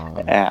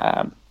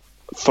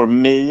 For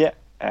me,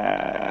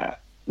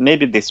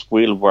 maybe this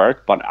will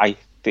work, but I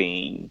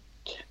think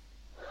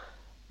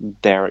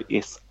there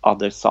is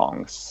other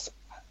songs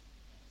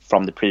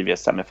from the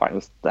previous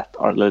semifinals that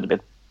are a little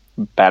bit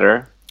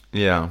better.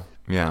 Yeah.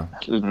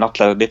 Not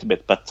a little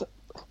bit, but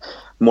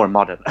more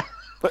modern.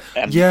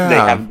 and Yeah. they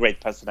have great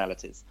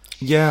personalities.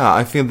 Yeah,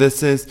 I feel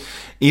this is,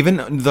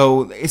 even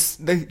though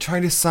they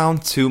try to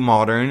sound too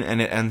modern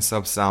and it ends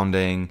up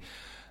sounding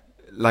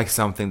like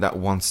something that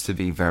wants to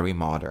be very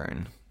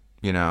modern,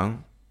 you know?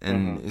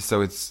 And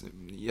so it's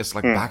just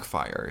like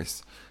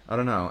backfires. I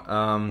don't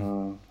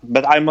know.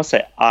 But I must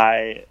say,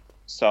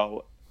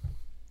 so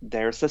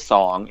there's a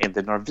song in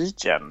the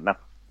Norwegian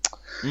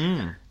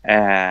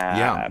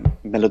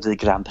Melodi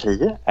Grand Prix.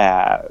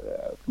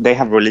 They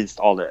have released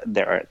all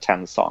their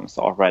 10 songs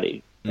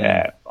already,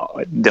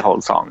 the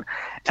whole song.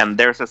 And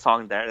there's a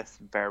song there that's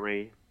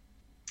very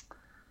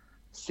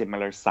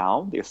similar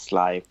sound. It's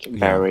like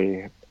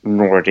very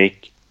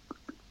Nordic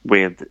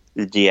with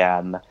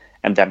EDM,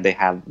 and then they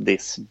have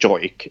this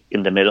joik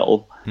in the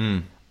middle.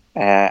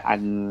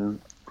 And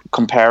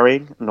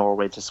comparing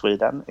Norway to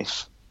Sweden,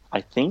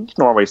 I think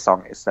Norway's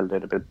song is a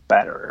little bit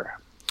better.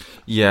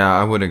 Yeah,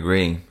 I would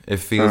agree. It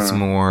feels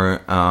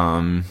more,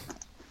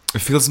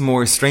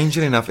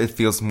 strangely enough, it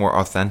feels more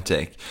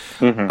authentic.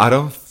 I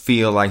don't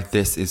feel like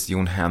this is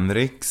Jon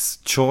Henrik's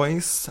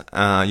choice,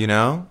 you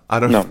know? I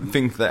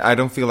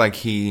don't feel like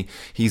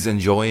he's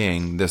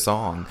enjoying the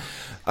song.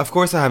 Of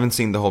course, I haven't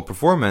seen the whole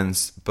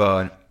performance,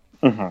 but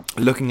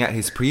looking at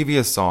his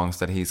previous songs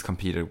that he's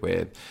competed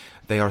with,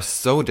 they are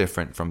so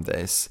different from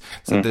this.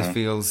 So this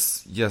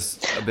feels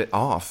just a bit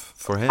off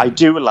for him. I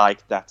do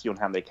like that Jon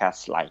Henrik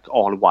has like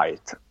all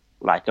white,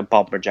 like a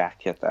bomber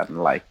jacket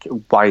and like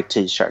white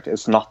t-shirt.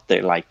 It's not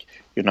the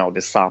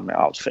the summer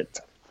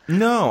outfit.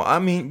 No, I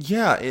mean,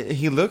 yeah,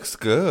 he looks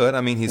good.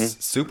 I mean,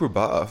 he's super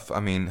buff.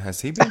 I mean,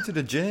 has he been to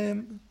the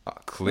gym?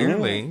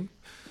 Clearly.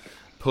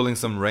 Pulling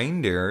some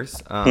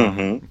reindeers.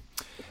 But,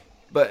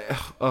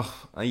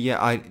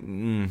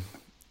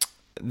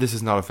 this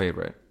is not a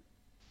favorite.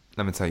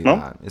 Let me tell you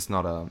that. It's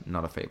not a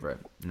favorite.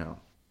 No.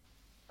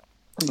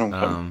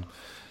 Okay.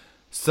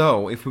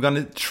 So, if we're going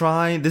to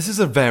try... This is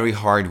a very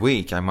hard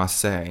week, I must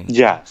say.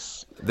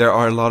 Yes. There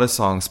are a lot of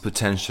songs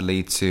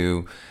potentially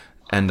to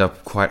end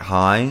up quite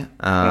high.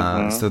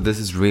 So this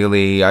is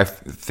really... I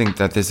think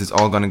that this is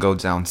all going to go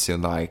down to,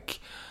 like,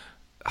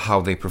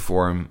 how they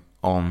perform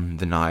on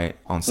the night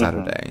on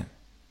Saturday.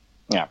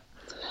 Yeah.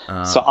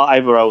 So I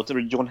wrote,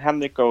 Jon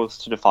Henrik goes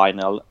to the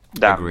final.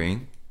 Then agree.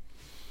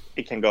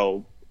 It can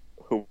go...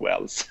 Who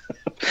else?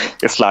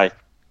 It's like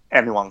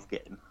anyone's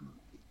game.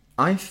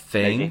 I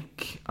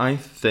think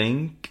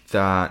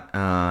that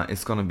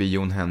it's gonna be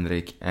Jon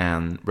Henrik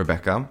and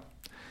Rebecca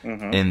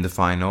in the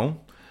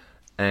final,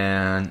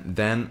 and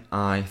then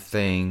I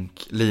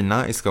think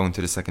Lina is going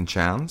to the second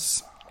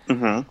chance.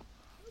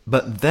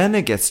 But then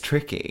it gets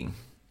tricky.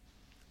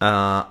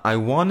 I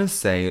want to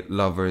say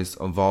Lovers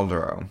of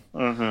Valdero,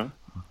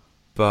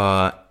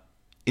 but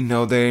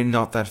they're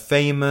not that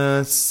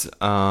famous.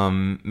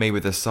 Maybe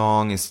the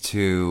song is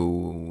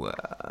too...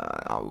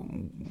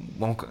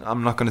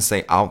 I'm not going to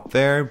say out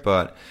there,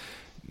 but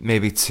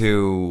maybe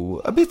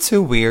a bit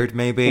too weird,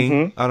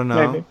 maybe. I don't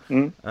know.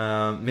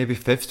 Maybe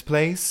fifth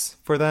place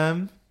for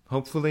them,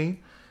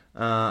 hopefully.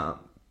 But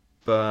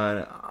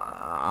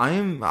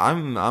I'm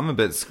a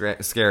bit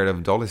scared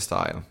of Dolly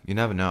Style. You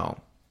never know.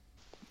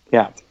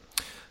 Yeah.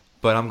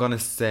 But I'm gonna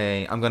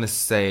say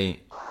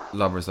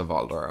Lovers of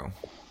Valdero.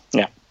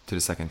 Yeah. To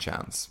the second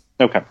chance.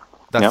 Okay.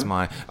 That's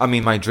my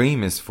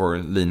dream is for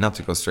Lina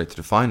to go straight to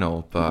the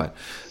final, but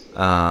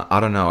I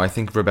don't know. I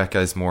think Rebecca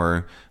is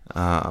more,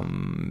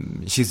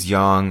 she's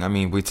young. I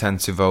mean, we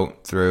tend to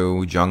vote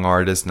through young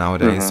artists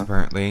nowadays,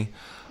 apparently.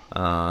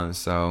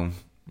 So,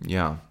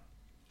 yeah.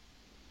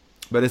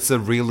 But it's a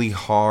really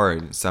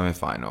hard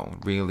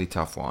semifinal, really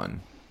tough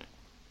one.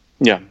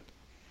 Yeah.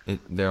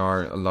 There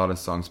are a lot of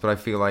songs, but I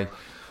feel like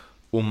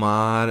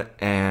Omar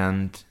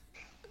and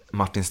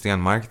Martin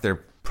Stenmark,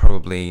 they're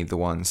probably the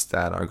ones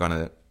that are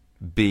gonna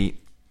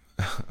beat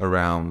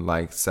around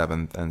like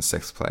 7th and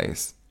 6th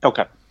place.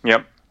 Okay.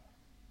 Yep.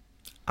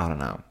 I don't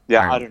know.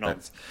 Yeah, I don't know.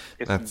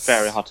 It's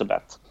very hard to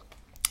bet.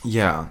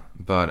 Yeah,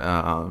 but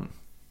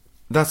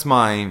that's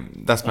my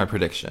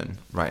prediction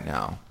right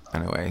now.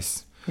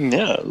 Anyways.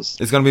 Yes.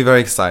 It's gonna be very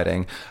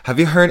exciting. Have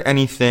you heard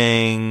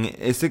anything?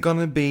 Is it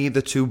gonna be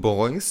the two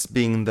boys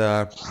being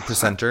the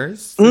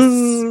presenters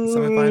this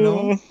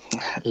semifinal?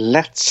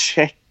 Let's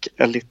check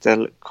a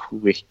little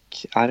quick.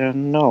 I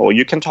don't know.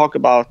 You can talk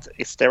about,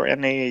 is there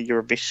any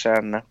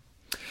Eurovision?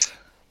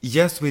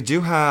 Yes, we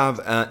do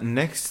have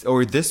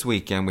this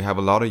weekend we have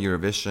a lot of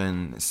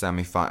Eurovision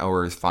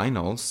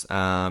finals.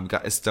 We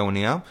got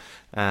Estonia,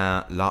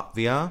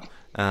 Latvia,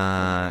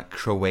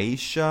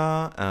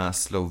 Croatia,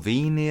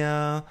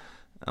 Slovenia,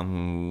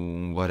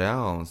 what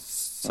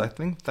else? I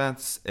think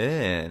that's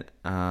it.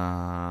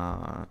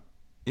 Yeah,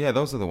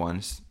 those are the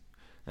ones.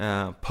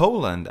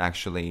 Poland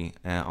actually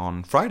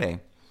on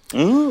Friday.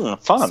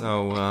 Fun.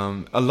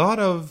 So a lot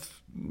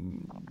of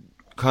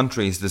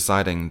countries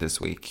deciding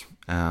this week.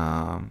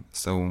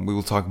 So we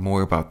will talk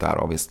more about that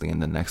obviously in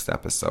the next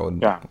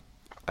episode. Yeah.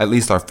 At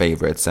least our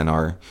favorites and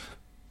our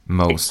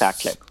most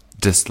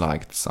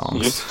disliked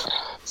songs.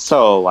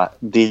 So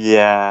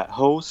the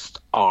hosts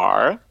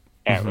are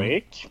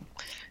Eric,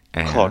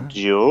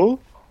 Kodjo,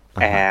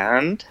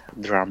 and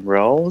drum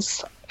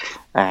rolls,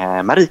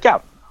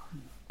 Marika.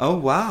 Oh,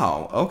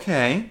 wow.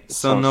 Okay.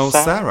 So no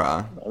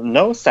Sarah.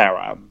 No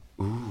Sarah.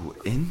 Ooh,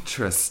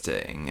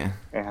 interesting.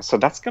 Yeah, so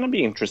that's going to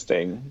be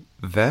interesting.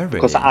 Very.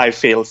 Because I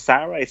feel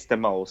Sarah is the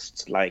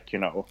most,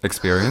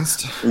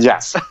 experienced?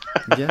 Yes.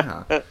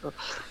 Yeah.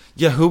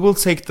 Yeah, who will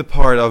take the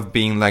part of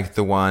being like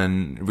the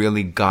one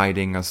really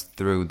guiding us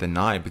through the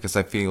night? Because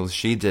I feel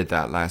she did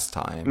that last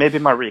time. Maybe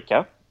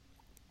Marika.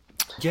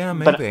 Yeah,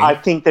 maybe. But I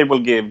think they will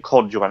give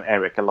Kodjo and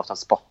Eric a lot of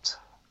spot.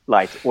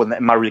 Like, when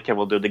Marika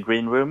will do the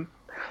green room.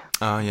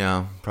 Oh,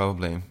 yeah,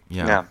 probably.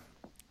 Yeah.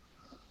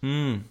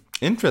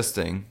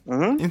 Interesting.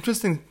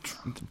 Interesting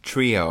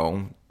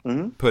trio.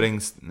 Putting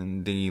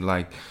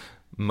the,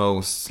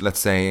 most, let's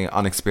say,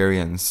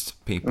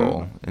 unexperienced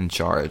people in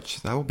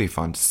charge. That would be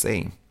fun to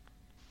see.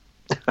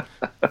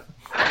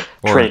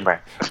 Train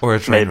wreck. Or a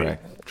train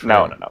wreck.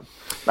 No.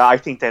 I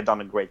think they've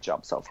done a great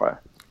job so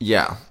far.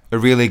 Yeah, a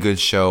really good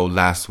show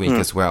last week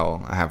as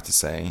well, I have to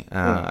say.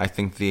 I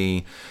think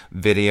the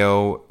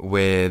video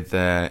with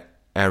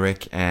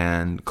Eric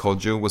and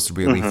Kodjo was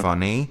really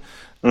funny.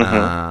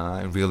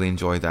 I really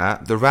enjoyed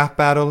that. The rap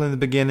battle in the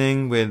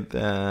beginning with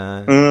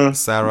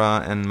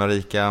Sarah and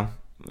Marika.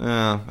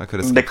 I could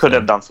have. They could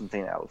have done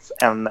something else,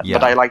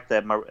 but I like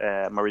the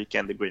Marika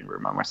in the green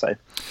room, I must say.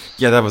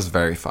 Yeah, that was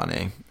very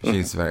funny.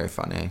 She's very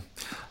funny.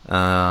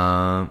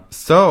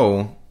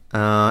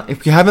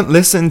 If you haven't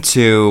listened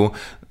to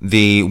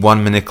the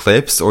 1-minute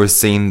clips or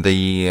seen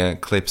the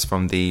clips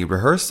from the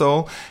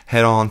rehearsal,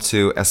 head on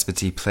to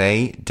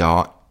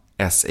svtplay.se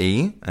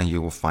and you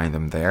will find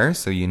them there,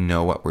 so you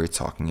know what we're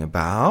talking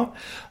about.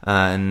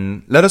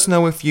 And let us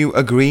know if you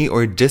agree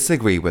or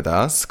disagree with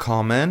us.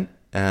 Comment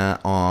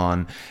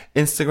on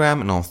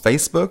Instagram and on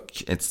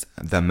Facebook. It's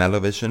the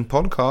MelloVision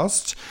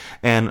podcast.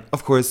 And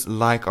of course,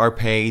 like our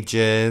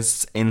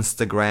pages,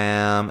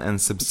 Instagram, and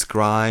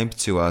subscribe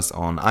to us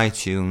on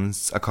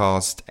iTunes,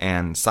 Acast,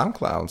 and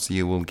SoundCloud, so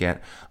you will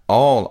get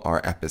all our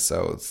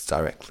episodes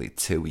directly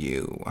to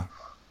you.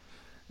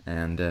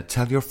 And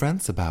tell your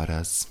friends about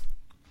us.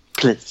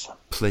 Please.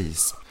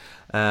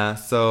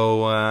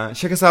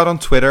 Check us out on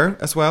Twitter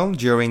as well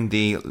during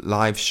the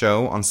live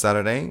show on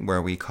Saturday,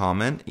 where we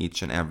comment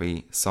each and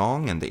every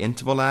song and the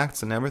interval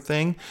acts and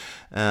everything.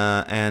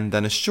 And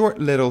then a short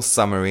little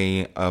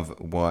summary of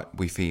what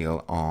we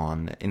feel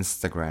on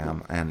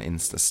Instagram and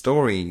Insta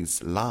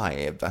Stories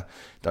live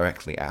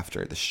directly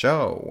after the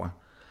show.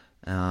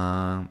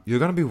 You're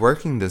going to be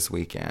working this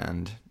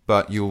weekend,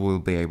 but you will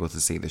be able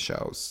to see the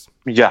shows.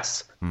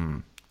 Yes.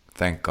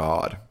 Thank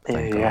God.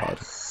 Thank God. God.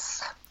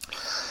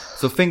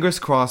 So fingers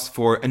crossed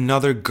for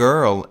another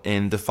girl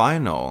in the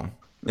final.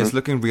 It's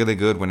looking really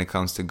good when it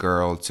comes to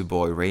girl to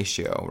boy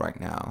ratio right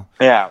now.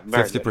 Yeah,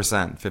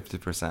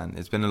 50%.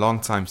 It's been a long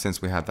time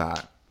since we had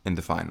that in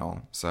the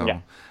final.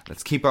 So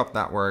let's keep up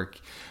that work.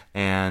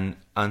 And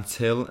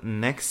until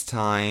next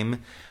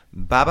time,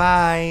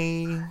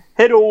 bye-bye.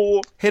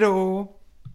 Hejdå. Hejdå.